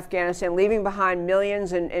from Afghanistan, leaving behind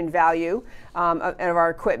millions in value of our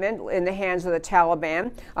equipment in the hands of the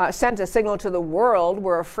Taliban, sent a signal to the world: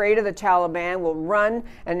 we're afraid of the Taliban, we'll run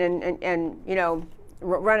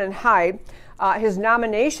run and hide. His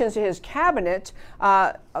nominations to his cabinet,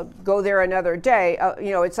 go there another day.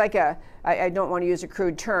 It's like I don't want to use a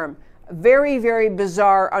crude term, very, very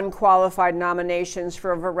bizarre, unqualified nominations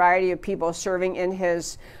for a variety of people serving in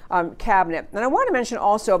his cabinet. And I want to mention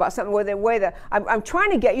also about something with the way that I'm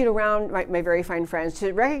trying to get you around, my very fine friends,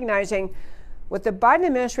 to recognizing what the Biden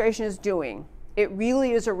administration is doing. It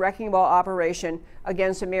really is a wrecking ball operation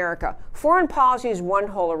against America. Foreign policy is one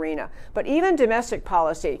whole arena, but even domestic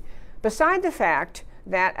policy, beside the fact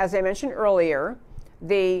that, as I mentioned earlier,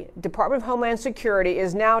 the Department of Homeland Security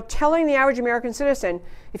is now telling the average American citizen,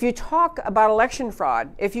 if you talk about election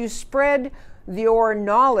fraud, if you spread your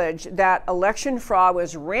knowledge that election fraud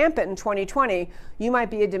was rampant in 2020, you might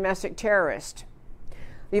be a domestic terrorist.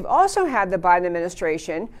 We've also had the Biden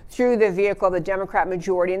administration, through the vehicle of the Democrat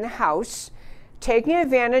majority in the House, taking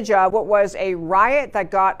advantage of what was a riot that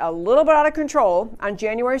got a little bit out of control on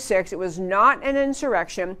January 6th. It was not an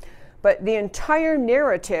insurrection, but the entire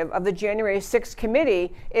narrative of the January 6th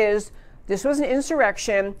committee is this was an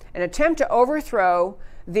insurrection, an attempt to overthrow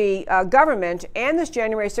the government, and this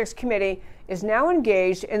January 6th committee is now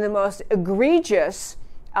engaged in the most egregious,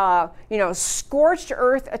 scorched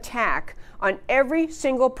earth attack on every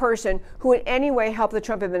single person who in any way helped the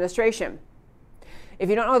Trump administration. If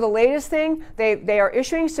you don't know the latest thing, they are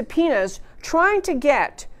issuing subpoenas trying to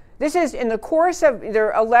get, this is in the course of their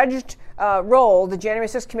alleged role, the January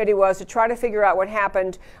 6th committee was to try to figure out what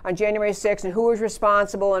happened on January 6th and who was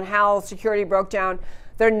responsible and how security broke down.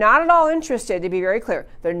 They're not at all interested, to be very clear,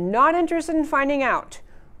 they're not interested in finding out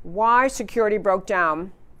why security broke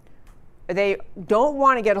down. They don't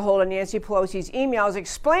want to get a hold of Nancy Pelosi's emails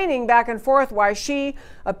explaining back and forth why she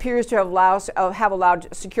appears to have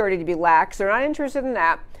allowed security to be lax. They're not interested in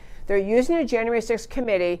that. They're using the January 6th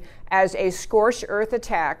committee as a scorched earth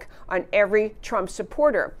attack on every Trump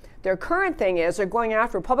supporter. Their current thing is they're going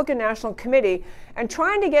after Republican National Committee and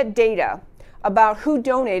trying to get data about who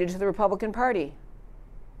donated to the Republican Party.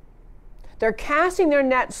 They're casting their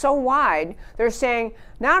net so wide, they're saying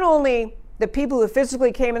not only the people who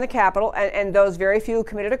physically came in the Capitol and those very few who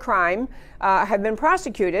committed a crime have been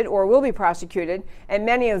prosecuted or will be prosecuted, and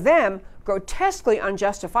many of them grotesquely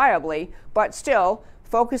unjustifiably, but still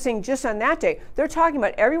focusing just on that day. They're talking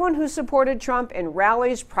about everyone who supported Trump in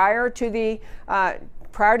rallies prior to the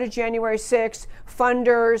prior to January 6th,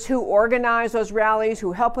 funders who organize those rallies,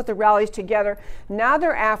 who help put the rallies together. Now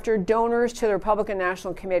they're after donors to the Republican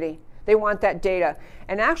National Committee. They want that data.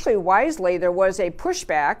 And actually, wisely, there was a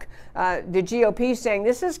pushback, the GOP saying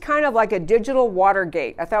this is kind of like a digital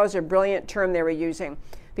Watergate. I thought it was a brilliant term they were using.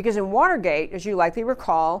 Because in Watergate, as you likely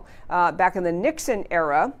recall, back in the Nixon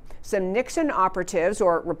era, some Nixon operatives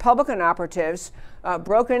or Republican operatives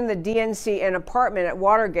broke into the DNC an apartment at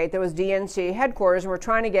Watergate that was DNC headquarters and were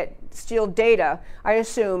trying to steal data, I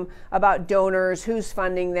assume, about donors, who's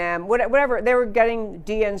funding them, whatever. They were getting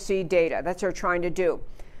DNC data. That's what they're trying to do.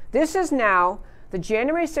 This is now the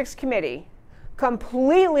January 6th committee,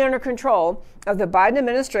 completely under control of the Biden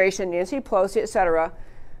administration, Nancy Pelosi, et cetera,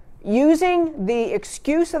 using the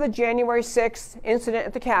excuse of the January 6th incident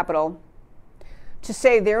at the Capitol to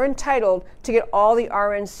say they're entitled to get all the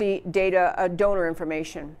RNC data, donor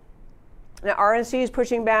information. Now, RNC is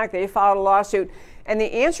pushing back. They filed a lawsuit. And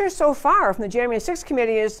the answer so far from the January 6th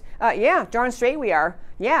committee is, yeah, darn straight we are.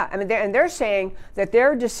 Yeah, I mean, they're saying that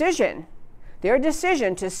their decision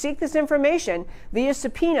to seek this information via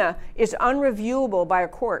subpoena is unreviewable by a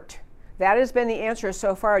court. That has been the answer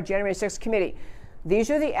so far at January 6th committee.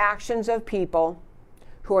 These are the actions of people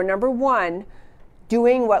who are, number one,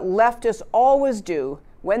 doing what leftists always do.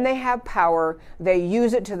 When they have power, they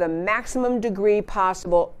use it to the maximum degree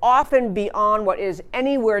possible, often beyond what is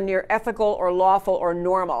anywhere near ethical or lawful or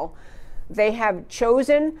normal. They have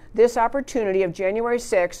chosen this opportunity of January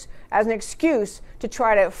 6th as an excuse to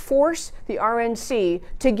try to force the RNC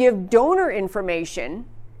to give donor information,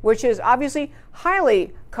 which is obviously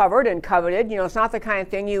highly covered and coveted. You know, it's not the kind of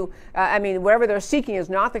thing whatever they're seeking is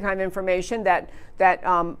not the kind of information that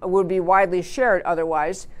would be widely shared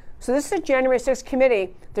otherwise. So this is a January 6th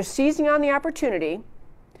committee. They're seizing on the opportunity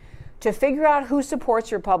to figure out who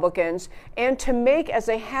supports Republicans and to make, as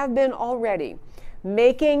they have been already,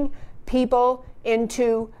 making people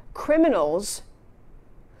into criminals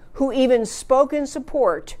who even spoke in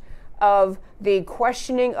support of the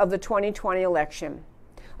questioning of the 2020 election.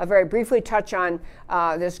 I'll very briefly touch on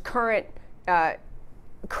this current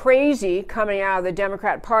crazy coming out of the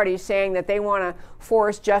Democrat Party saying that they want to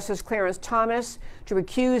force Justice Clarence Thomas to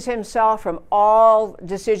recuse himself from all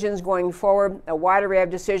decisions going forward, a wide array of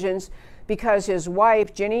decisions, because his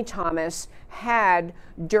wife, Ginny Thomas, had,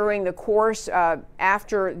 during the course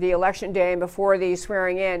after the election day and before the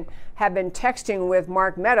swearing in, had been texting with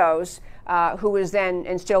Mark Meadows, who was then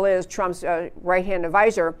and still is Trump's right-hand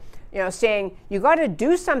advisor, saying, you got to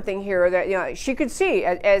do something here that, she could see,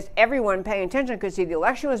 as everyone paying attention could see, the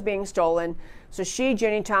election was being stolen. So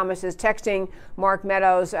Ginny Thomas, is texting Mark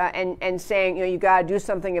Meadows and saying, you got to do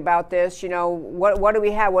something about this. What do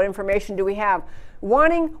we have? What information do we have?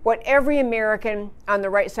 Wanting what every American on the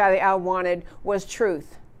right side of the aisle wanted was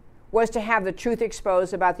truth, was to have the truth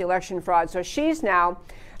exposed about the election fraud. So she's now,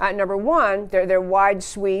 number one, their wide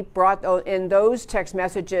sweep brought in those text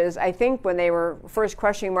messages, I think, when they were first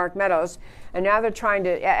questioning Mark Meadows. And now they're trying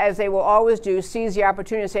to, as they will always do, seize the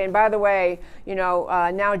opportunity to say, and by the way,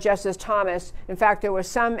 now Justice Thomas, in fact, there was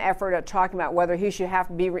some effort at talking about whether he should have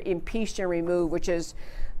to be impeached and removed, which is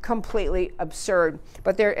completely absurd.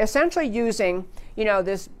 But they're essentially using,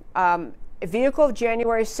 this vehicle of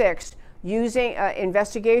January 6th, using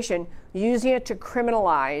investigation, using it to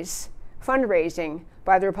criminalize fundraising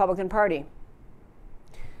by the Republican Party,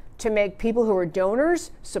 to make people who are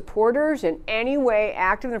donors, supporters, in any way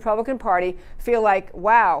active in the Republican Party feel like,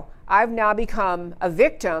 wow, I've now become a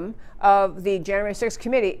victim of the January 6th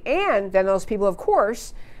committee. And then those people, of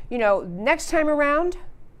course, next time around,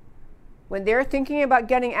 when they're thinking about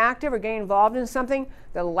getting active or getting involved in something,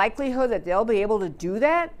 the likelihood that they'll be able to do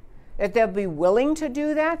that they'll be willing to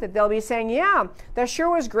do that they'll be saying, yeah, that sure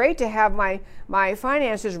was great to have my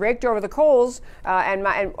finances raked over the coals and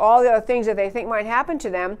all the other things that they think might happen to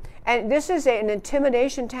them. And this is an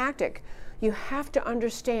intimidation tactic. You have to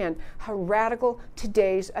understand how radical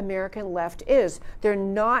today's American left is. They're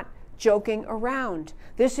not joking around.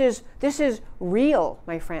 This is real,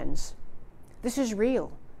 my friends. This is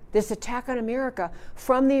real. This attack on America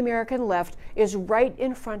from the American left is right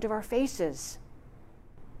in front of our faces.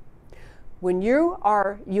 When you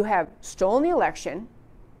have stolen the election,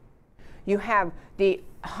 you have the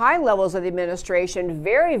high levels of the administration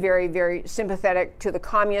very, very, very sympathetic to the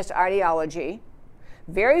communist ideology,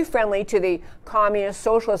 very friendly to the communist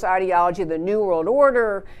socialist ideology, the New World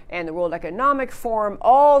Order and the World Economic Forum,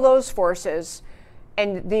 all those forces,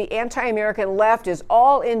 and the anti-American left is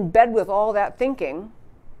all in bed with all that thinking.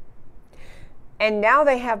 And now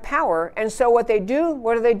they have power. And so what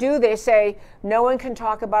do? They say, no one can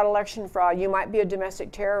talk about election fraud. You might be a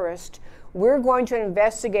domestic terrorist. We're going to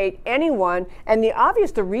investigate anyone. And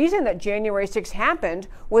the reason that January 6th happened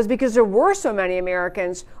was because there were so many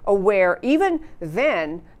Americans aware, even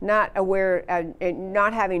then, not aware,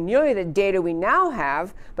 not having nearly the data we now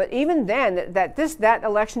have, but even then that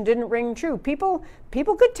election didn't ring true. People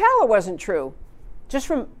could tell it wasn't true, just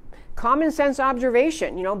from common sense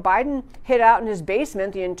observation. Biden hid out in his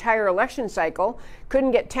basement the entire election cycle,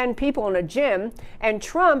 couldn't get 10 people in a gym, and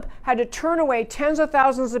Trump had to turn away tens of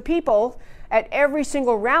thousands of people at every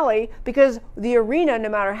single rally because the arena, no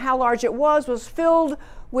matter how large it was filled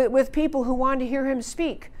with people who wanted to hear him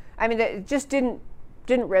speak. I mean, it just didn't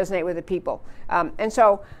resonate with the people. And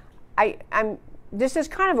so this is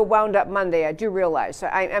kind of a wound up Monday, I do realize.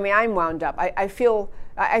 I'm wound up. I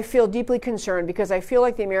feel deeply concerned because I feel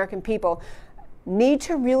like the American people need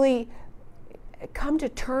to really come to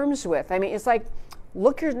terms with. I mean, it's like,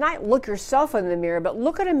 not look yourself in the mirror, but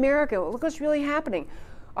look at America. Look what's really happening.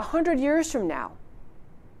 100 years from now,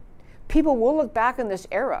 people will look back on this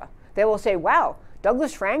era. They will say, wow,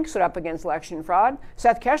 Douglas Frank stood up against election fraud.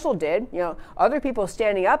 Seth Keshel did. Other people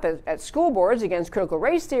standing up at school boards against critical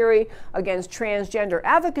race theory, against transgender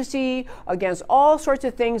advocacy, against all sorts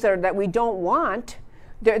of things that we don't want.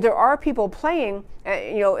 There are people playing,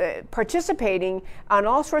 participating on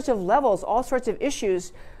all sorts of levels, all sorts of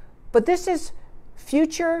issues. But this is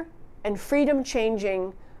future and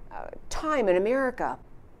freedom-changing time in America.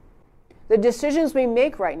 The decisions we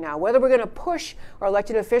make right now, whether we're going to push our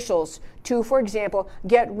elected officials to, for example,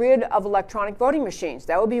 get rid of electronic voting machines.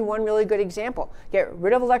 That would be one really good example. Get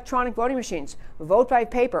rid of electronic voting machines. Vote by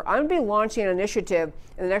paper. I'm going to be launching an initiative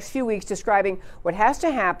in the next few weeks describing what has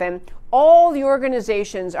to happen. All the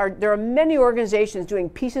organizations there are many organizations doing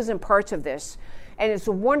pieces and parts of this. And it's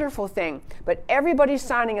a wonderful thing. But everybody's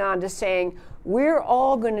signing on to saying, we're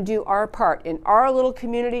all going to do our part in our little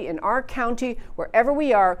community, in our county, wherever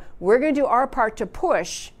we are. We're going to do our part to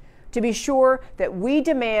push to be sure that we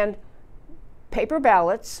demand paper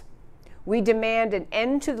ballots. We demand an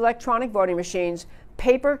end to the electronic voting machines,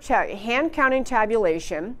 hand counting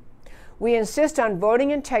tabulation. We insist on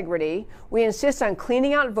voting integrity. We insist on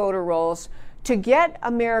cleaning out voter rolls. To get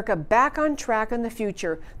America back on track in the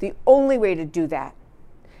future, the only way to do that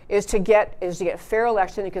is to get fair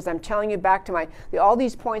election, because I'm telling you, back to all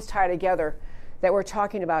these points tie together that we're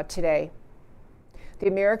talking about today. The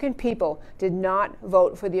American people did not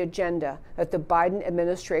vote for the agenda that the Biden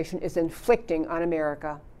administration is inflicting on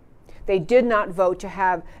America. They did not vote to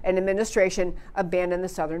have an administration abandon the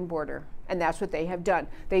southern border. And that's what they have done.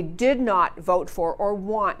 They did not vote for or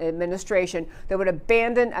want an administration that would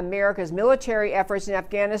abandon America's military efforts in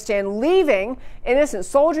Afghanistan, leaving innocent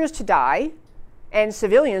soldiers to die and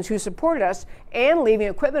civilians who supported us, and leaving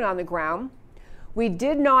equipment on the ground. We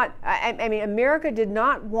did not, America did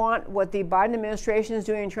not want what the Biden administration is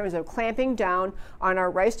doing in terms of clamping down on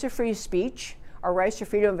our rights to free speech, our rights to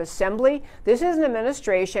freedom of assembly. This is an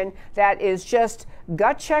administration that is just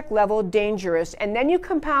gut check level dangerous. And then you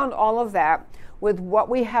compound all of that with what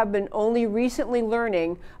we have been only recently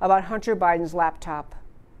learning about Hunter Biden's laptop.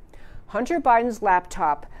 Hunter Biden's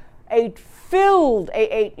laptop,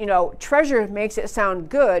 treasure makes it sound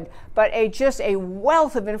good, but just a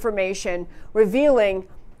wealth of information revealing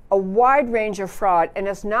a wide range of fraud. And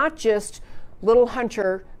it's not just little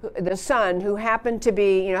Hunter, the son, who happened to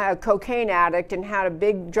be, a cocaine addict and had a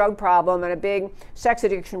big drug problem and a big sex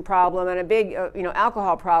addiction problem and a big,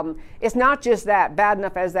 alcohol problem. It's not just that, bad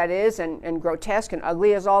enough as that is, and grotesque and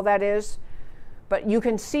ugly as all that is. But you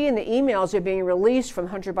can see in the emails that are being released from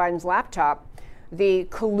Hunter Biden's laptop the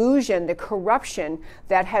collusion, the corruption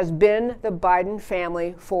that has been the Biden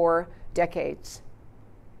family for decades.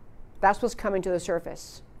 That's what's coming to the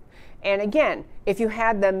surface. And again, if you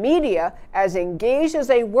had the media as engaged as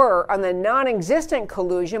they were on the non-existent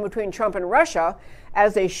collusion between Trump and Russia,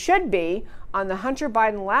 as they should be on the Hunter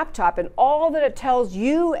Biden laptop, and all that it tells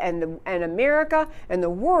you and America and the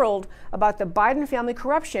world about the Biden family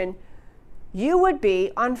corruption, you would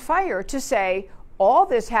be on fire to say, all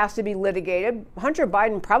this has to be litigated. Hunter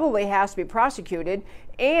Biden probably has to be prosecuted.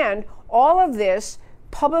 And all of this,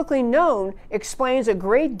 publicly known, explains a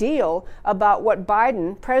great deal about what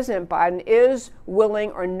President Biden, is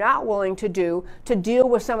willing or not willing to do to deal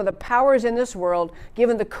with some of the powers in this world,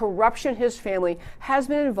 given the corruption his family has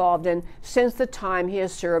been involved in since the time he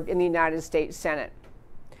has served in the United States Senate.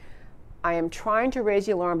 I am trying to raise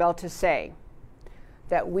the alarm bell to say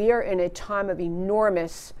that we are in a time of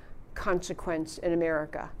enormous consequence in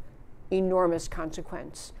America. Enormous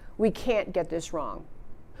consequence. We can't get this wrong.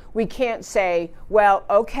 We can't say, well,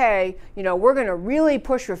 okay, we're going to really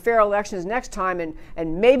push for fair elections next time,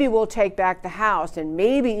 and maybe we'll take back the House and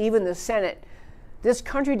maybe even the Senate. This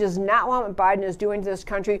country does not want what Biden is doing to this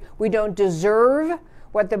country. We don't deserve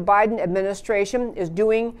what the Biden administration is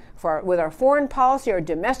doing with our foreign policy, our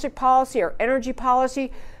domestic policy, our energy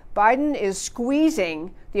policy. Biden is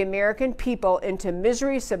squeezing the American people into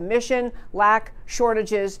misery, submission, lack,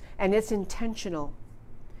 shortages, and it's intentional.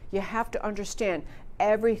 You have to understand,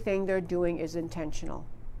 everything they're doing is intentional.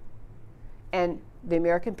 And the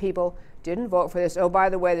American people didn't vote for this. Oh, by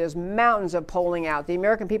the way, there's mountains of polling out. The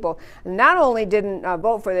American people not only didn't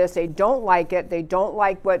vote for this, they don't like it. They don't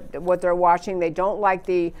like what they're watching. They don't like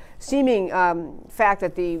the seeming fact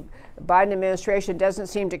that the Biden administration doesn't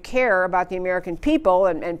seem to care about the American people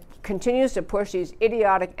and continues to push these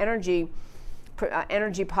idiotic energy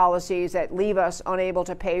policies that leave us unable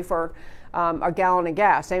to pay for a gallon of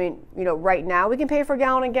gas. I mean, right now we can pay for a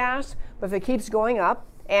gallon of gas, but if it keeps going up,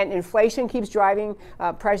 and inflation keeps driving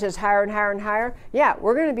prices higher and higher and higher, yeah,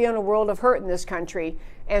 we're going to be in a world of hurt in this country.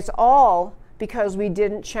 And it's all because we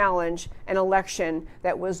didn't challenge an election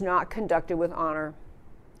that was not conducted with honor.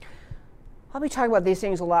 I'll be talking about these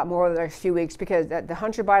things a lot more over the next few weeks, because the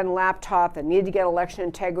Hunter Biden laptop, the need to get election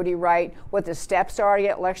integrity right, what the steps are to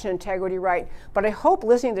get election integrity right. But I hope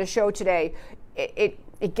listening to the show today,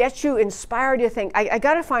 it gets you inspired to think, I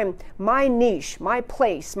got to find my niche, my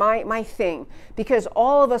place, my thing, because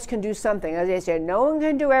all of us can do something. As I said, no one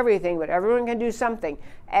can do everything, but everyone can do something.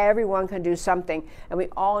 Everyone can do something, and we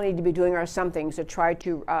all need to be doing our somethings to try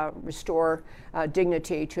to restore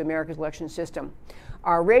dignity to America's election system.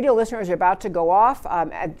 Our radio listeners are about to go off,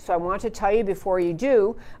 so I want to tell you before you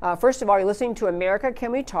do, first of all, you're listening to America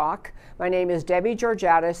Can We Talk. My name is Debbie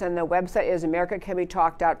Georgatos, and the website is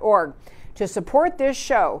americacanwetalk.org. To support this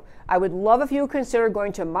show, I would love if you would consider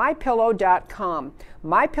going to mypillow.com.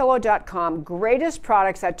 mypillow.com, greatest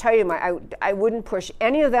products. I tell you, I wouldn't push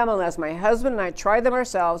any of them unless my husband and I tried them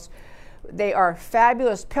ourselves. They are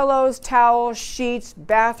fabulous pillows, towels, sheets,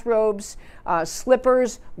 bathrobes,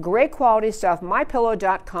 slippers, great quality stuff.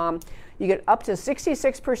 mypillow.com. You get up to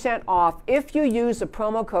 66% off if you use the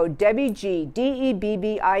promo code DebbieG,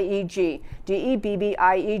 D-E-B-B-I-E-G,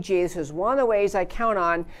 D-E-B-B-I-E-G. This is one of the ways I count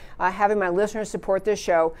on having my listeners support this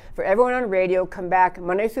show. For everyone on radio, come back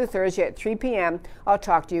Monday through Thursday at 3 p.m. I'll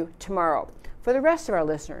talk to you tomorrow. For the rest of our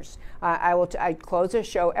listeners, I close this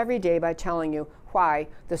show every day by telling you why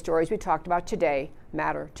the stories we talked about today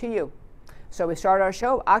matter to you. So we start our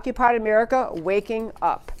show, Occupied America, Waking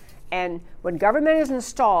Up. And when government is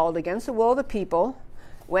installed against the will of the people,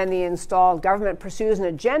 when the installed government pursues an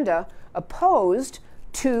agenda opposed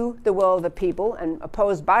to the will of the people and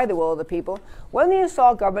opposed by the will of the people, when the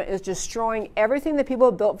installed government is destroying everything the people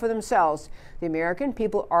have built for themselves, the American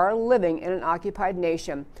people are living in an occupied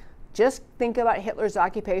nation. Just think about Hitler's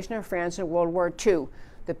occupation of France in World War II.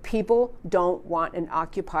 The people don't want an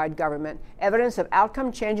occupied government. Evidence of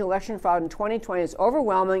outcome-changing election fraud in 2020 is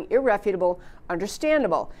overwhelming, irrefutable,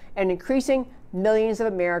 understandable, and increasing. Millions of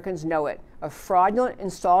Americans know it. A fraudulent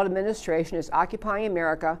installed administration is occupying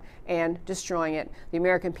America and destroying it. The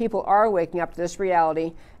American people are waking up to this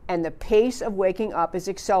reality, and the pace of waking up is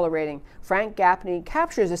accelerating. Frank Gaffney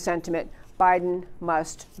captures the sentiment, Biden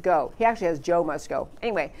must go. He actually has Joe must go.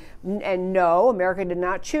 Anyway, and no, America did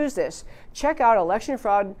not choose this. Check out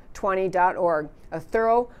electionfraud20.org, a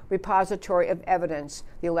thorough repository of evidence.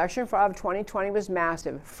 The election fraud of 2020 was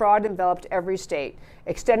massive. Fraud enveloped every state,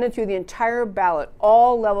 extended through the entire ballot,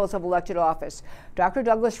 all levels of elected office. Dr.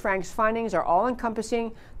 Douglas Frank's findings are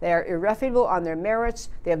all-encompassing. They are irrefutable on their merits.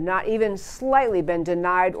 They have not even slightly been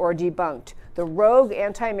denied or debunked. The rogue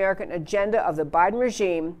anti-American agenda of the Biden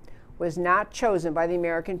regime was not chosen by the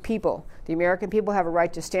American people. The American people have a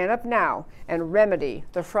right to stand up now and remedy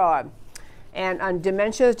the fraud. And on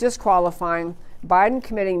Dementia Disqualifying, Biden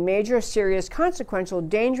committing major, serious, consequential,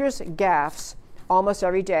 dangerous gaffes almost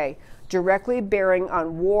every day, directly bearing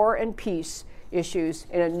on war and peace issues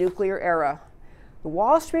in a nuclear era. The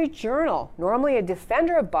Wall Street Journal, normally a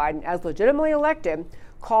defender of Biden as legitimately elected,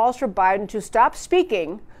 calls for Biden to stop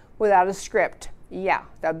speaking without a script. Yeah,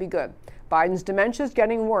 that'd be good. Biden's dementia is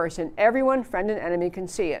getting worse, and everyone, friend and enemy, can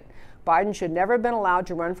see it. Biden should never have been allowed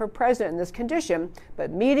to run for president in this condition,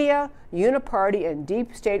 but media, uniparty, and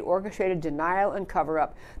deep state orchestrated denial and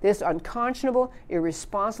cover-up. This unconscionable,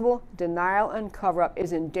 irresponsible denial and cover-up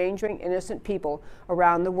is endangering innocent people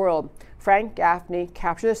around the world. Frank Gaffney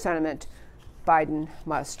captured the sentiment, Biden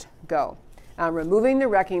must go. On removing the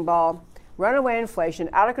wrecking ball, runaway inflation,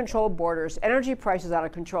 out-of-control borders, energy prices out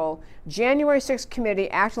of control, January 6th committee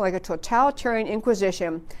acting like a totalitarian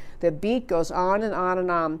inquisition, The beat goes on and on and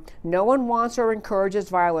on. No one wants or encourages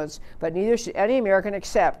violence, but neither should any American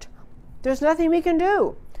accept. There's nothing we can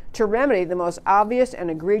do to remedy the most obvious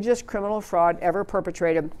and egregious criminal fraud ever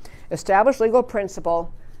perpetrated. Established legal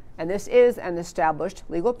principle, and this is an established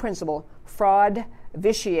legal principle, fraud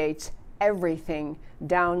vitiates everything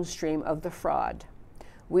downstream of the fraud.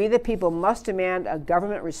 We, the people, must demand a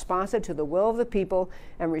government responsive to the will of the people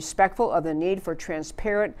and respectful of the need for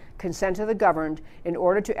transparent consent of the governed in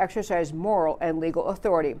order to exercise moral and legal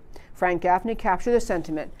authority. Frank Gaffney captured the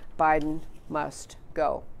sentiment, Biden must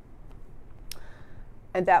go.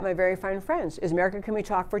 And that, my very fine friends, is America Can We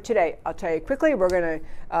Talk for today. I'll tell you quickly, we're going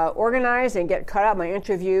to organize and get cut out my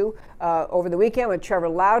interview over the weekend with Trevor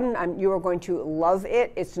Loudon. You are going to love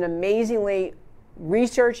it. It's an amazingly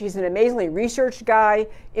he's an amazingly researched guy,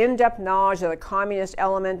 in-depth knowledge of the communist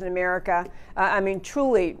element in America.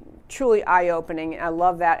 Truly eye-opening. I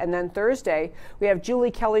love that. And then Thursday, we have Julie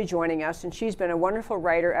Kelly joining us, and she's been a wonderful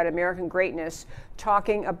writer at American Greatness,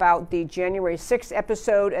 talking about the January 6th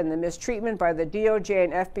episode and the mistreatment by the DOJ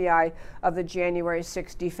and FBI of the January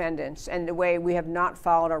 6th defendants, and the way we have not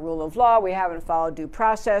followed our rule of law, we haven't followed due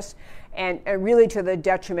process, and really to the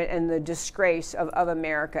detriment and the disgrace of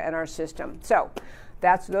America and our system. So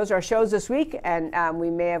those are our shows this week, and we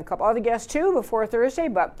may have a couple other guests too before Thursday,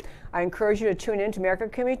 but I encourage you to tune in to America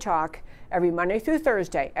Can We Talk every Monday through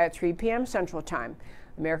Thursday at 3 p.m. Central Time.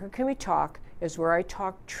 America Can We Talk is where I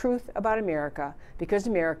talk truth about America, because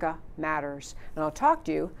America matters. And I'll talk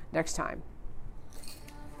to you next time.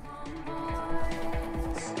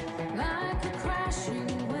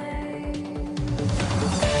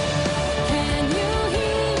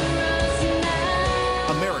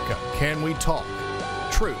 America Can We Talk?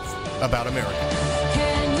 Truth about America.